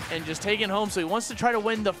and just taking home. So he wants to try to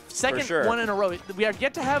win the second one in a row. We have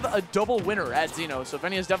yet to have a double winner at Xeno, so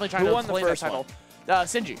Venia is definitely trying to claim that title.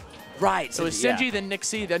 Sinji. Right. So it's Sinji, then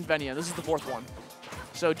Nixie, then Venia. This is the 4th one.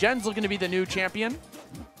 So Jen's looking to be the new champion.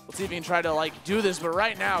 Let's see if he can try to do this, but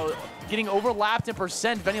right now, getting overlapped in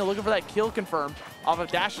percent. Venia looking for that kill confirm off of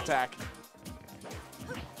dash attack.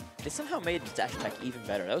 They somehow made dash attack even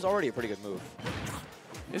better. That was already a pretty good move.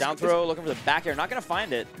 Down throw, looking for the back air, not going to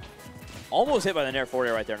find it. Almost hit by the nair forward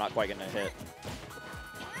air right there, not quite going to hit.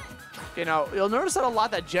 Okay, now you'll notice that a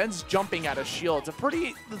lot that Jen's jumping at a shield.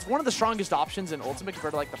 It's one of the strongest options in Ultimate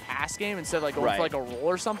compared to the past game instead of going for a roll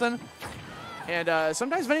or something. And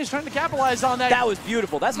sometimes Venia's trying to capitalize on that. That was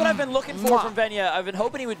beautiful. That's what I've been looking for from Venia. I've been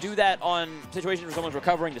hoping he would do that on situations where someone's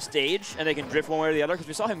recovering the stage and they can drift one way or the other, because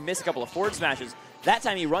we saw him miss a couple of forward smashes. That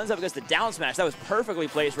time he runs up against the down smash. That was perfectly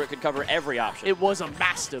placed where it could cover every option. It was a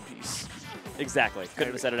masterpiece. Exactly.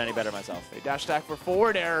 Couldn't have said it any better myself. A dash attack for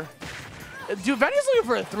forward air. Dude, Venia's looking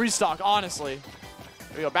for a 3-stock, honestly.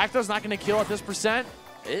 There we go. Back throw's not going to kill at this percent.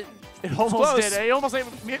 It almost did. It almost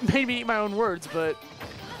made me eat my own words, but...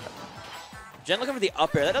 Jen looking for the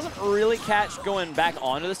up air. That doesn't really catch going back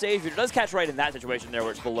onto the stage, but it does catch right in that situation there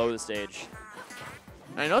where it's below the stage.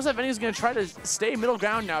 And I notice that Venia's going to try to stay middle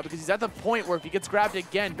ground now because he's at the point where if he gets grabbed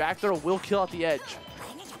again, back throw will kill at the edge.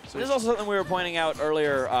 So this is also something we were pointing out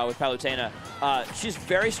earlier with Palutena. She's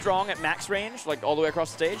very strong at max range, all the way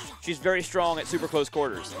across the stage. She's very strong at super close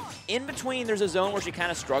quarters. In between, there's a zone where she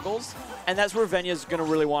kind of struggles, and that's where Venia's going to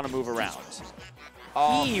really want to move around.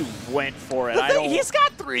 He went for it. He's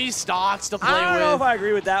got 3 stocks to play with. I don't know if I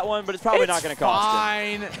agree with that one, but it's probably not going to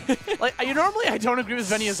cost him. Fine. Normally I don't agree with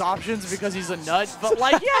Venia's options because he's a nut, but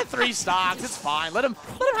yeah, 3 stocks, it's fine. Let him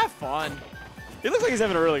have fun. He looks like he's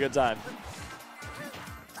having a really good time.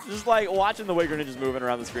 Just watching the way Greninja's moving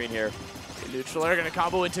around the screen here. Okay, neutral air going to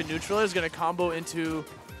combo into neutral air. Is going to combo into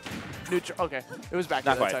neutral. Okay, it was back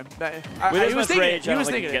to that time. With his rage, I don't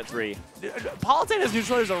think he can get 3. Palutena's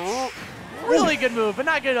neutral air is a really good move, but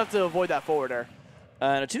not good enough to avoid that forward air.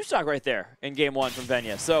 And a 2-stock right there in game 1 from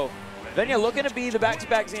Venia. So Venia looking to be the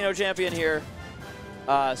back-to-back Xeno champion here.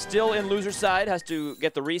 Still in loser's side, has to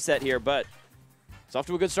get the reset here, but it's off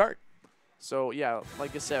to a good start. So, yeah,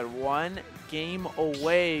 like I said, 1 game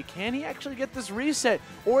away. Can he actually get this reset?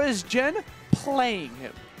 Or is Jen playing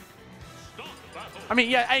him? I mean,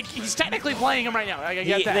 yeah, he's technically playing him right now. I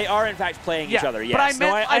get that. They are, in fact, playing each other, yes.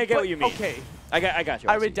 But I get what you mean. Okay. I got you.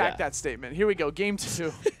 I redact that statement. Here we go, game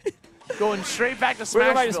 2. Going straight back to Smashville.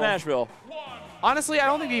 We're going back to Smashville. Honestly, I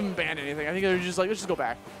don't think they even banned anything. I think they're just let's just go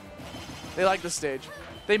back. They like the stage.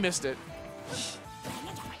 They missed it.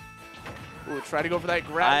 Ooh, try to go for that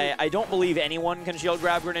grab. I don't believe anyone can shield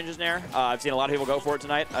grab Greninja's Nair. I've seen a lot of people go for it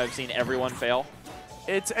tonight. I've seen everyone fail.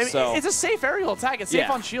 It's a safe aerial attack. It's safe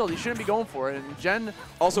on shield. You shouldn't be going for it. And Jen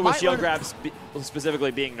also with shield grabs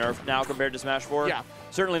specifically being nerfed now compared to Smash 4. Yeah,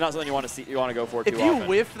 certainly not something you want to go for too often. If you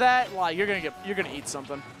whiff that, you're gonna eat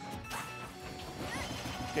something.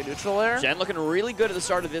 Okay, neutral air. Jen looking really good at the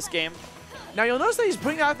start of this game. Now you'll notice that he's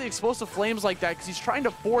bringing out the explosive flames like that because he's trying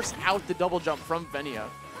to force out the double jump from Venia.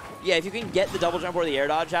 Yeah, if you can get the double jump or the air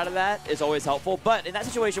dodge out of that, it's always helpful. But in that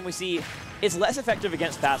situation, we see it's less effective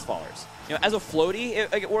against fast fallers. As a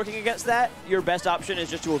floaty working against that, your best option is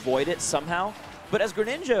just to avoid it somehow. But as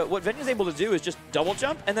Greninja, what Venia's able to do is just double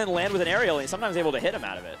jump and then land with an aerial, and he's sometimes able to hit him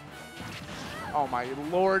out of it. Oh my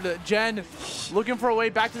lord, Jen looking for a way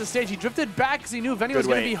back to the stage. He drifted back because he knew Venia was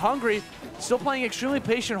going to be hungry. Still playing extremely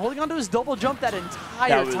patient, holding on to his double jump that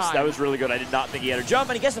entire time. That was really good. I did not think he had a jump,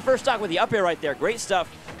 and he gets the first stock with the up air right there. Great stuff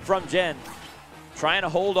from Jen. Trying to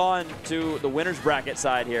hold on to the winner's bracket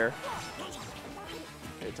side here.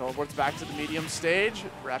 Okay, teleports back to the medium stage.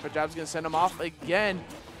 Rapid jab's going to send him off again.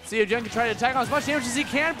 See if Jen can try to attack on as much damage as he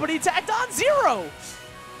can, but he tacked on 0.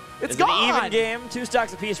 It's gone. An even game, 2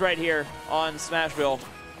 stocks apiece right here on Smashville.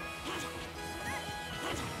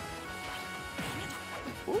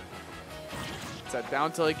 It's that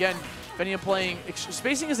down tilt again. Venia playing,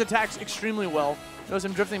 spacing his attacks extremely well. Knows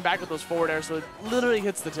him drifting back with those forward airs, so it literally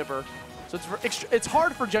hits the tipper. So it's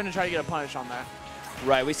hard for Jen to try to get a punish on that.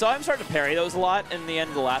 Right, we saw him start to parry those a lot in the end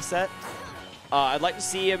of the last set. I'd like to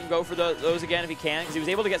see him go for those again if he can, because he was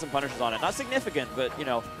able to get some punishes on it. Not significant, but,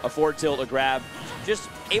 a forward tilt, a grab. Just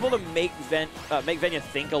able to make Venia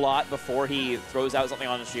think a lot before he throws out something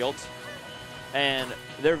on the shields. And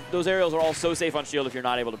those aerials are all so safe on shield if you're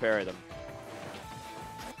not able to parry them.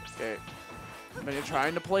 Okay. Venia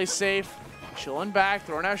trying to play safe. chilling back,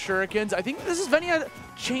 throwing out shurikens. I think this is Venia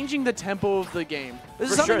changing the tempo of the game.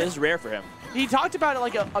 This is For sure, this is rare for him. He talked about it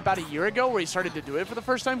like about a year ago where he started to do it for the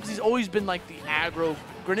first time because he's always been like the aggro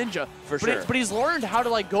Greninja. For sure. But he's learned how to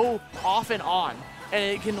like go off and on. And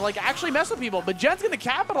it can like actually mess with people. But Jen's going to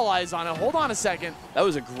capitalize on it. Hold on a second. That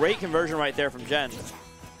was a great conversion right there from Jen.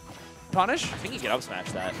 Punish? I think he could up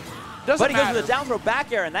smash that. Doesn't But he goes matter. with the down throw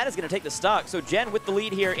back air, and that is going to take the stock. So Jen with the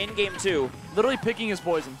lead here in game 2. Literally picking his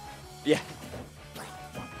poison. Yeah.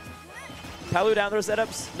 Palu down throw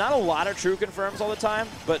setups, not a lot of true confirms all the time,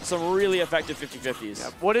 but some really effective 50-50s. Yeah,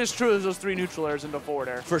 what is true is those 3 neutral airs into forward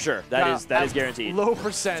air. For sure. That is guaranteed. Low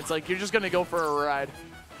percents. Like, you're just going to go for a ride.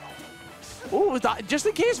 Ooh, just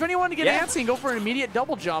in case if anyone wanted to get antsy and go for an immediate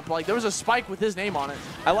double jump, like, there was a spike with his name on it.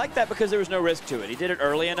 I like that because there was no risk to it. He did it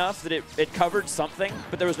early enough that it covered something,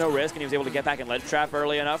 but there was no risk, and he was able to get back and ledge trap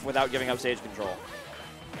early enough without giving up stage control.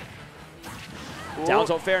 Ooh. Down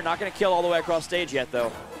tilt fair, not going to kill all the way across stage yet,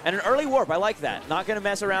 though. And an early warp, I like that. Not going to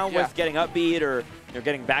mess around with getting upbeat or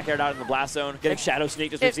getting back aired out in the blast zone, getting shadow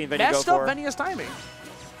sneaked as we've seen Venia go messed up for. Venia's timing.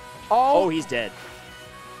 Oh, he's dead.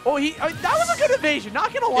 Oh, that was a good evasion,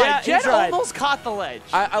 not gonna lie. Yeah, Jen almost caught the ledge.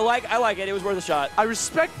 I like it. It was worth a shot. I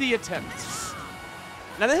respect the attempt.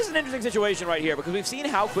 Now, this is an interesting situation right here because we've seen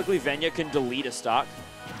how quickly Venia can delete a stock,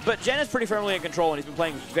 but Jen is pretty firmly in control, and he's been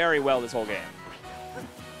playing very well this whole game.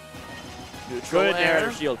 Good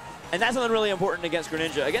narrative shield. And that's something really important against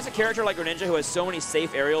Greninja. Against a character like Greninja who has so many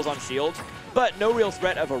safe aerials on shield, but no real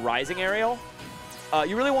threat of a rising aerial,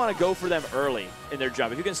 you really want to go for them early in their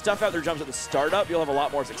jump. If you can stuff out their jumps at the startup, you'll have a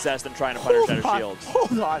lot more success than trying to punish Shadow Shields.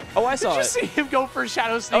 Hold on. Oh, I saw it. Did you see him go for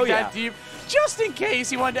Shadow Sneak that deep? Just in case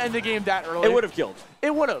he wanted to end the game that early. It would have killed.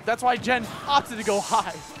 It would have. That's why Jen opted to go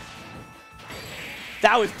high.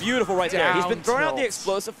 That was beautiful right there. He's been Down throwing out the tilt.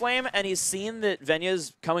 explosive flame, and he's seen that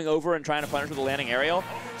Venia's coming over and trying to punish with a landing aerial.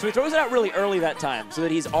 So he throws it out really early that time so that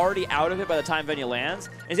he's already out of it by the time Venia lands.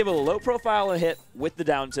 And he's able to low profile a hit with the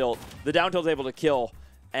down tilt. The down tilt is able to kill,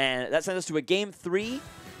 and that sends us to a game 3.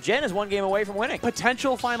 Jen is 1 game away from winning.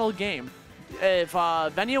 Potential final game. If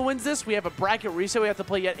Venia wins this, we have a bracket reset. We have to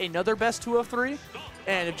play yet another best 2 of 3.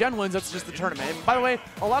 And if Jen wins, that's just the tournament. And by the way,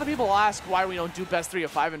 a lot of people ask why we don't do best 3 of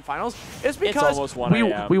 5 in finals. It's because almost 1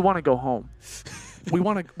 a.m. we want to go home. we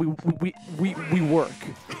want to we work.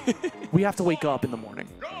 We have to wake up in the morning.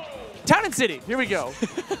 Town and City. Here we go.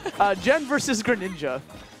 Jen versus Greninja.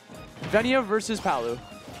 Venia versus Palu.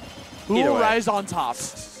 Who will rise on top?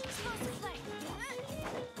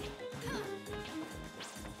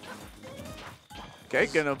 Okay,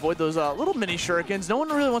 gonna avoid those little mini shurikens. No one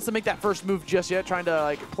really wants to make that first move just yet, trying to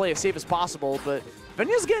like play as safe as possible. But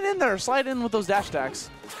Venia's getting in there, slide in with those dash attacks,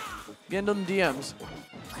 getting to them DMs.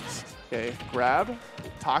 Okay, grab,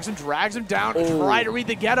 Toxin drags him down. Try to read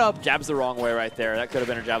the get up. Jabs the wrong way right there. That could have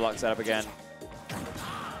been a jab lock setup again.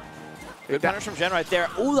 Good punish from Jen right there.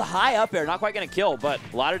 Ooh, the high up air, not quite gonna kill, but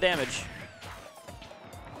a lot of damage.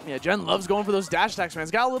 Yeah, Jen loves going for those dash attacks, man.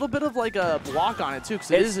 It's got a little bit of like a block on it too, because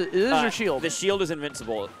it is her shield. The shield is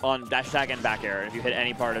invincible on dash attack and back air, and if you hit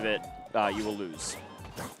any part of it, you will lose.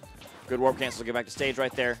 Good warp cancel to get back to stage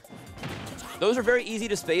right there. Those are very easy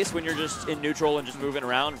to space when you're just in neutral and just moving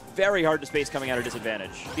around. Very hard to space coming out of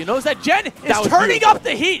disadvantage. You notice that Jen is turning up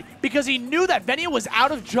the heat because he knew that Venia was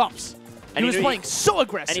out of jumps. And he was playing so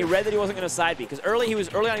aggressive. And he read that he wasn't going to side B, because early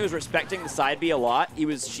on he was respecting the side B a lot. He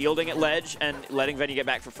was shielding at ledge and letting Venia get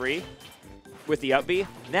back for free with the up B.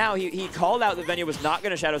 Now he called out that Venia was not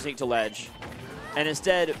going to shadow sneak to ledge, and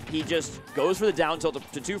instead he just goes for the down tilt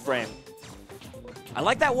to 2-frame. I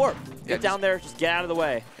like that warp. Get down there, just get out of the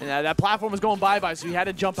way. And that platform was going bye-bye, so he had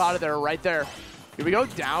to jump out of there right there. Here we go,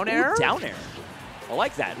 down air. Ooh, down air. I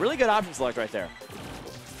like that. Really good option select right there.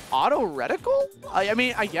 Auto reticle? I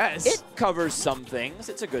mean, I guess. It covers some things.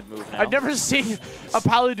 It's a good move now. I've never seen a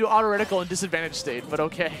Palu do auto reticle in disadvantage state, but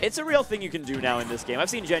okay. It's a real thing you can do now in this game. I've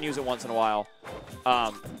seen Jen use it once in a while.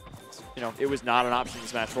 It was not an option in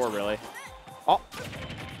Smash 4, really. Oh.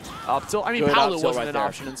 Up tilt. I mean, Good Palu up tilt wasn't right an there.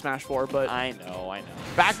 option in Smash 4, but... I know.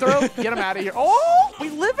 Back throw, get him out of here. Oh, we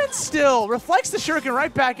live it still. Reflects the shuriken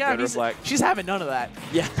right back out. She's having none of that.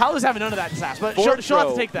 Yeah. Palu's having none of that in Smash, but Forward she'll have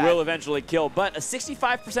to take that. Will eventually kill, but a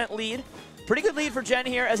 65% lead. Pretty good lead for Jen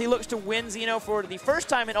here as he looks to win Xeno for the first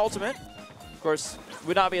time in Ultimate. Of course,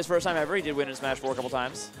 would not be his first time ever. He did win in Smash 4 a couple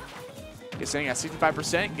times. He's sitting at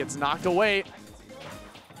 65%, gets knocked away.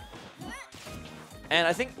 And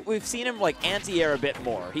I think we've seen him like anti-air a bit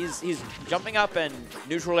more. He's jumping up and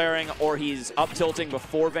neutral airing, or he's up tilting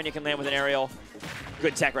before Venia can land with an aerial.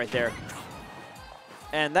 Good tech right there.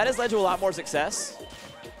 And that has led to a lot more success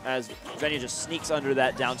as Venia just sneaks under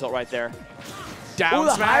that down tilt right there. Down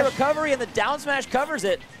the high smash. recovery and the down smash covers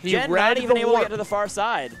it. He Jen read not even the able to warp. get to the far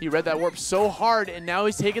side. He read that warp so hard, and now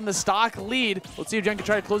he's taking the stock lead. Let's see if Jen can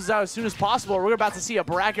try to close this out as soon as possible. We're about to see a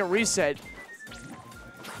bracket reset.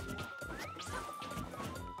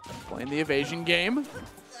 Playing the evasion game.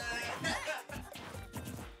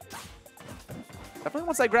 Definitely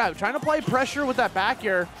wants that grab. Trying to apply pressure with that back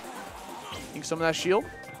air. Getting some of that shield.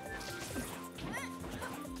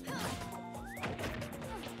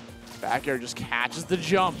 Back air just catches the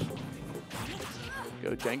jump.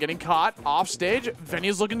 Go Jen getting caught off stage.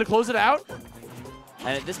 Venia's looking to close it out.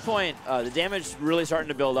 And at this point, the damage is really starting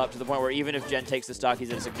to build up to the point where even if Jen takes the stock, he's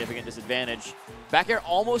at a significant disadvantage. Back air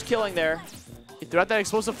almost killing there. He threw out that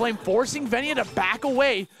explosive flame, forcing Venia to back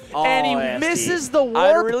away. And he Austy. misses the warp.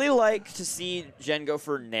 I'd really like to see Jen go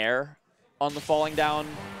for Nair on the falling down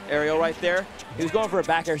aerial right there. He was going for a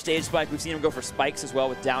back air stage spike. We've seen him go for spikes as well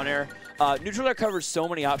with down air. Neutral air covers so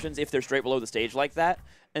many options if they're straight below the stage like that.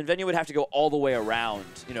 And Venia would have to go all the way around,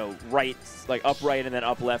 you know, right, like up right and then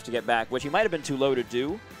up left to get back, which he might have been too low to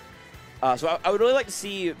do. So I would really like to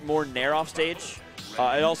see more Nair off stage.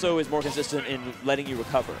 It also is more consistent in letting you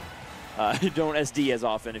recover. You don't SD as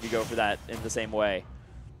often if you go for that in the same way.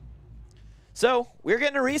 So we're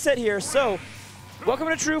getting a reset here. So welcome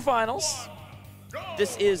to True Finals.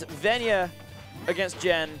 This is Venia against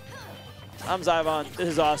Jen. I'm Zyvon. This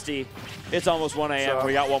is Austy. It's almost 1 a.m. So,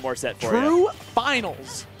 we got one more set for you. True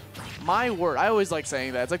Finals. My word. I always like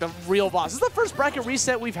saying that. It's like the real boss. This is the first bracket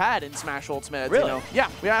reset we've had in Smash Ultimate. Really? You know? Yeah.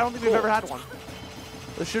 I don't think we've ever had one.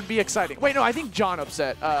 This should be exciting. Wait, no. I think John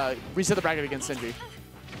reset the bracket against Sinji.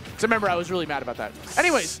 Because remember, I was really mad about that.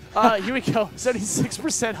 Anyways, here we go.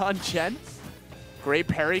 76% on Jen. Great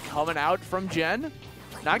parry coming out from Jen.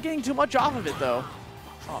 Not getting too much off of it, though.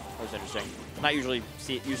 Oh, that was interesting. Not usually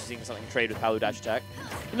used to seeing something trade with Palu dash attack.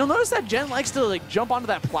 And you'll notice that Jen likes to like jump onto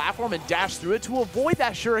that platform and dash through it to avoid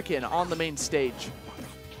that shuriken on the main stage.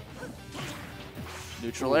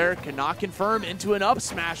 Neutral air cannot confirm into an up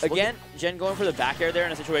smash. Again, Jen going for the back air there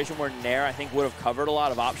in a situation where Nair, I think, would have covered a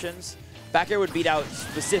lot of options. Back air would beat out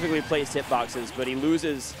specifically placed hitboxes, but he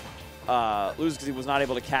loses because he was not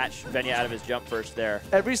able to catch Venia out of his jump first there.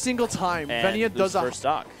 Every single time Venia does a first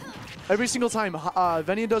stock. Every single time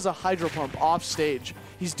Venia does a hydro pump off stage,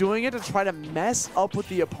 he's doing it to try to mess up with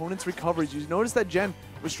the opponent's recoveries. You notice that Jen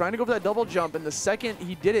was trying to go for that double jump, and the second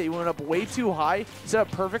he did it, he went up way too high, set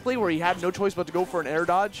up perfectly where he had no choice but to go for an air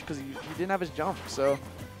dodge because he didn't have his jump. So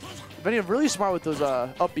Venia really smart with those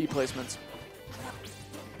up B placements.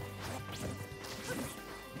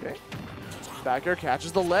 Okay. Back air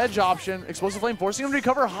catches the ledge option. Explosive flame forcing him to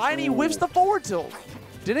recover high, and he whiffs the forward tilt.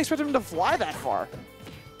 Didn't expect him to fly that far.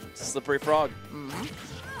 Slippery frog.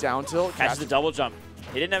 Down tilt. Catches the double jump.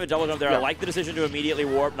 He didn't have a double jump there. Yeah. I like the decision to immediately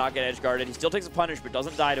warp, not get edge guarded. He still takes a punish, but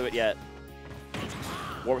doesn't die to it yet.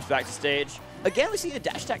 Warps back to stage. Again, we see a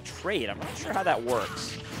dash attack trade. I'm not sure how that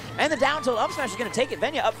works. And the down tilt up smash is going to take it.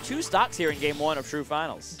 Venia up 2 stocks here in game 1 of True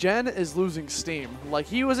Finals. Jen is losing steam. Like,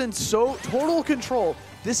 he was in so total control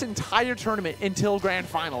this entire tournament until Grand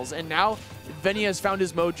Finals, and now Venia has found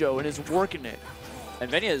his mojo and is working it.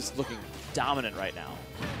 And Venia is looking dominant right now.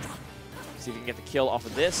 See if he can get the kill off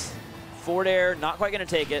of this. Forward air, not quite going to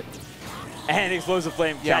take it. And Explosive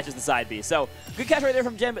Flame catches the side B. So, good catch right there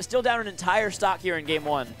from Jen, but still down an entire stock here in game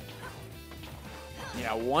 1.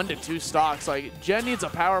 Yeah, 1 to 2 stocks. Like, Jen needs a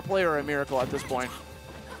power play or a miracle at this point.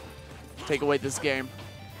 Take away this game.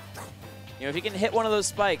 You know, if he can hit one of those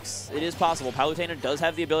spikes, it is possible. Palutena does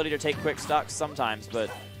have the ability to take quick stocks sometimes, but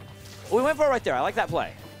we went for it right there. I like that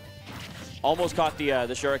play. Almost caught the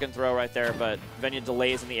shuriken throw right there, but Venia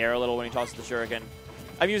delays in the air a little when he tosses the shuriken.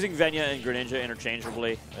 I'm using Venia and Greninja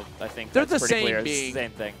interchangeably. I think they're that's the pretty same clear. being. It's the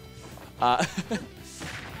same thing.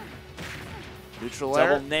 Neutral air.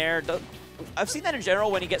 Double nair. I've seen that in general.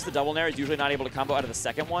 When he gets the double nair, he's usually not able to combo out of the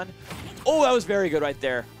second one. Oh, that was very good right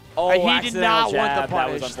there. Oh, he did not want the jab. punish.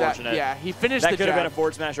 That was unfortunate. Yeah, he finished that the could jab. have been a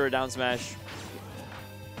forward smash or a down smash.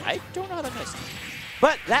 I don't know how that missed.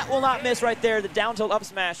 But that will not miss right there, the down tilt up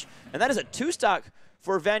smash. And that is a 2-stock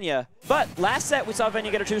for Venia. But last set, we saw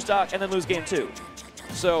Venia get a 2-stock and then lose game 2.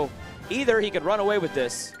 So either he could run away with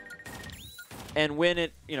this and win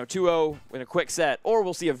it, 2-0 in a quick set, or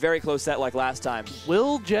we'll see a very close set like last time.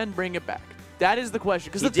 Will Jen bring it back? That is the question.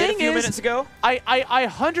 Because the did thing a few is, minutes ago. I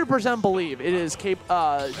 100% believe it is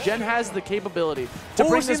Jen has the capability to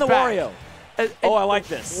bring this the back. Wario. Oh, I like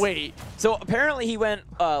this. Wait. So apparently he went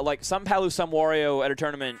like some Palu, some Wario at a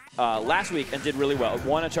tournament last week and did really well.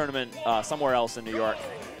 Won a tournament somewhere else in New York.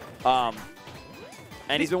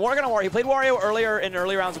 And he's been working on Wario. He played Wario earlier in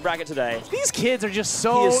early rounds of bracket today. These kids are just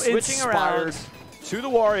so He is switching inspired. around to the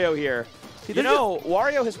Wario here.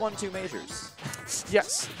 Wario has won 2 majors.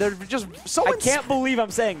 Yes, they're just so. I can't believe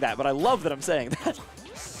I'm saying that, but I love that I'm saying that. All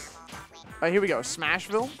right, here we go.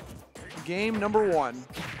 Smashville, game number 1.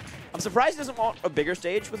 I'm surprised he doesn't want a bigger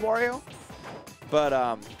stage with Wario, but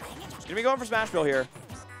he's gonna be going for Smashville here.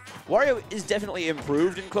 Wario is definitely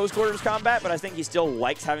improved in close quarters combat, but I think he still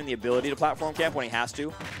likes having the ability to platform camp when he has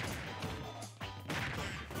to.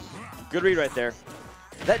 Good read right there.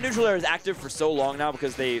 That neutral air is active for so long now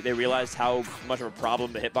because they realized how much of a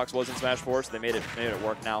problem the hitbox was in Smash 4, so they made it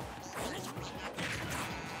work now.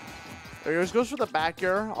 There he goes for the back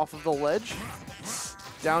air off of the ledge.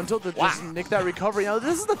 Down tilt to just nick that recovery. Now,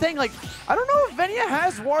 this is the thing, like, I don't know if Venia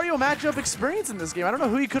has Wario matchup experience in this game. I don't know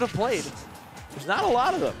who he could have played. There's not a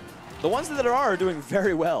lot of them. The ones that are doing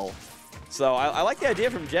very well. So I like the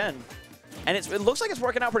idea from Gen. And it looks like it's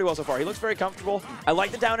working out pretty well so far. He looks very comfortable. I like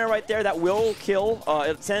the down air right there. That will kill.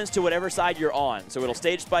 It sends to whatever side you're on. So it'll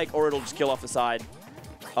stage spike or it'll just kill off the side.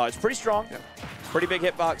 It's pretty strong. Yep. Pretty big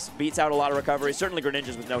hitbox. Beats out a lot of recovery. Certainly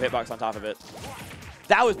Greninjas with no hitbox on top of it.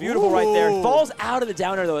 That was beautiful right there. Falls out of the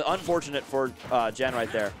down air, though. Unfortunate for Gen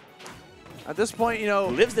right there. At this point, you know...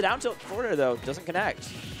 Lives the down tilt forward air, though. Doesn't connect.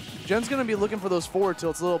 Gen's going to be looking for those forward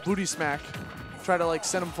tilts. A little booty smack. Try to, like,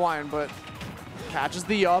 send him flying, but... Catches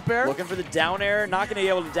the up air. Looking for the down air. Not going to be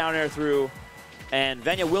able to down air through. And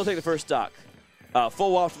Venia will take the first stock.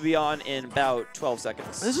 Full waft will be on in about 12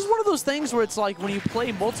 seconds. This is one of those things where it's like when you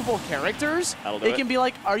play multiple characters, it can be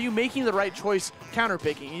like, are you making the right choice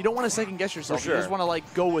counter-picking? You don't want to second-guess yourself. For sure. You just want to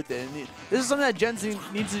like go with it. And this is something that Gen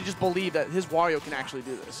needs to just believe that his Wario can actually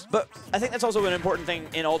do this. But I think that's also an important thing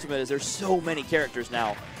in Ultimate is there's so many characters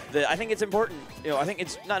now that I think it's important. You know, I think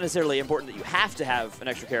it's not necessarily important that you have to have an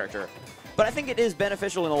extra character. But I think it is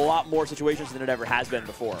beneficial in a lot more situations than it ever has been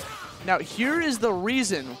before. Now, here is the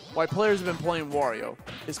reason why players have been playing Wario.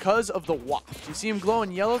 Is because of the waft. You see him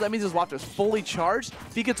glowing yellow? That means his waft is fully charged.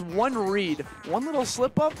 If he gets one read, one little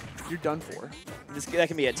slip-up, you're done for. That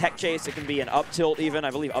can be a tech chase. It can be an up tilt even. I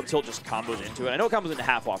believe up tilt just combos into it. I know it combos into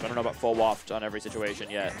half waft. I don't know about full waft on every situation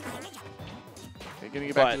yet. Okay, gonna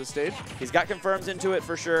get back to the stage. He's got confirms into it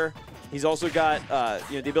for sure. He's also got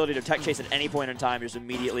the ability to tech chase at any point in time, just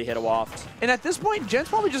immediately hit a waft. And at this point, Gen's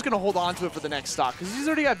probably just going to hold on to it for the next stock, because he's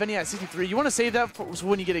already got Venia at 63. You want to save that for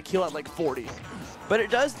when you get a kill at like 40. But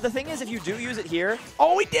it does, the thing is, if you do use it here...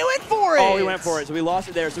 Oh, we do it for it! Oh, we went for it, so we lost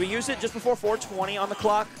it there. So we used it just before 4:20 on the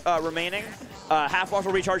clock remaining. Half waft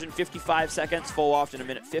will recharge in 55 seconds, full waft in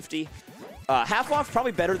 1:50. Half waft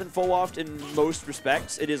probably better than full waft in most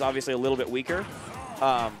respects. It is obviously a little bit weaker.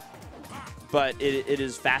 But it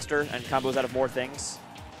is faster and combos out of more things.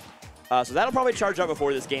 So that'll probably charge up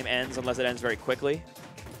before this game ends, unless it ends very quickly.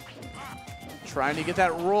 Trying to get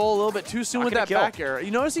that roll a little bit too soon with that back air.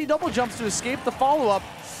 You notice he double jumps to escape the follow-up.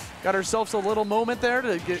 Got ourselves a little moment there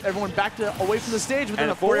to get everyone back away from the stage. But then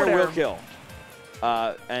and a forward air will kill.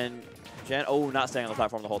 And Gen, not staying on the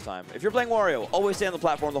platform the whole time. If you're playing Wario, always stay on the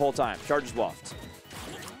platform the whole time. Charges waft.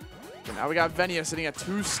 And now we got Venia sitting at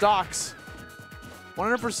 2 stocks.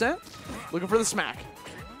 100%. Looking for the smack.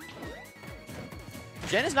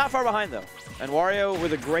 Gen is not far behind, though. And Wario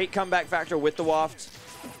with a great comeback factor with the waft.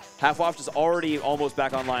 Half waft is already almost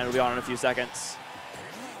back online. It'll be on in a few seconds.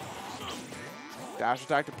 Dash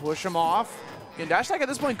attack to push him off. And dash attack at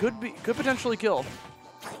this point could potentially kill.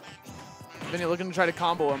 Venia looking to try to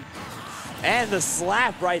combo him. And the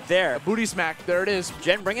slap right there. A booty smack. There it is.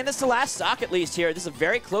 Gen bringing this to last stock at least here. This is a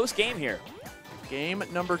very close game here. Game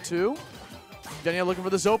number 2. Venia looking for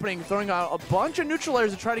this opening, throwing out a bunch of neutral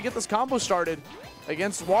airs to try to get this combo started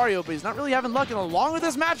against Wario, but he's not really having luck. And the longer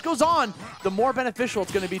this match goes on, the more beneficial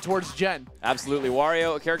it's going to be towards Gen. Absolutely.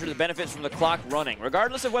 Wario, a character that benefits from the clock running,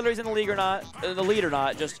 regardless of whether he's in the league or not, the lead or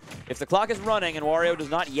not. Just if the clock is running and Wario does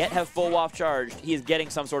not yet have full waft charged, he is getting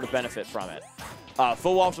some sort of benefit from it.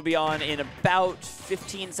 Full waft will be on in about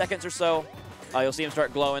 15 seconds or so. You'll see him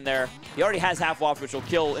start glowing there. He already has half waft, which will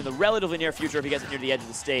kill in the relatively near future if he gets it near the edge of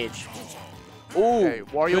the stage. Ooh, okay,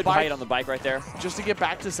 Wario good height on the bike right there. Just to get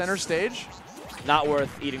back to center stage. Not worth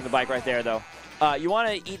eating the bike right there, though. You want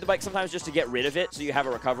to eat the bike sometimes just to get rid of it so you have a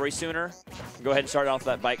recovery sooner. Go ahead and start off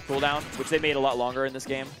that bike cooldown, which they made a lot longer in this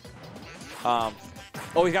game. Oh,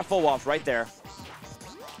 he's got full waft right there.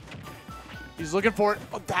 He's looking for it.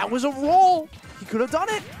 Oh, that was a roll. He could have done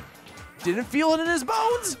it. Didn't feel it in his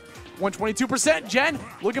bones. 122%. Gen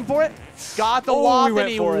looking for it. Got the waft and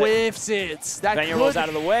he whiffs it. That Venia rolls out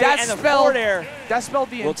of the way. That and spelled, the forward air. That spelled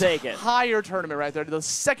the entire tournament right there. The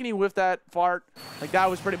second he whiffed that fart, like that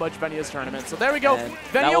was pretty much Venia's tournament. So there we go.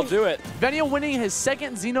 That will do it. Venia winning his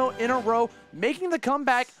 2nd Xeno in a row, making the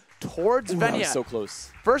comeback towards Venia. That was so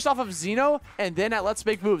close. First off of Xeno, and then at Let's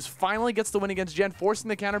Make Moves, finally gets the win against Gen, forcing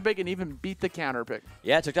the counter pick and even beat the counter pick.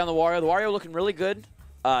 Yeah, took down the Wario. The Wario looking really good.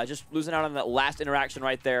 Just losing out on that last interaction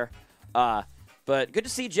right there. But good to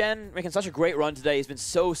see Gen making such a great run today. He's been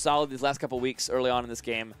so solid these last couple weeks early on in this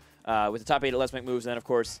game with the top 8 at Let's Make Moves. And then, of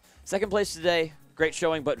course, second place today. Great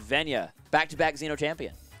showing, but Venia, back-to-back Xeno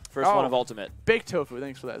champion. First one of Ultimate. Big Tofu,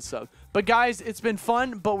 thanks for that sub. But guys, it's been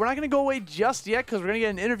fun, but we're not going to go away just yet because we're going to get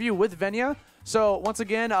an interview with Venia. So once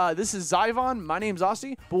again, this is Zyvon. My name's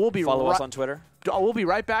Austy, but we'll be Follow us on Twitter. We'll be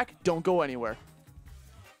right back. Don't go anywhere.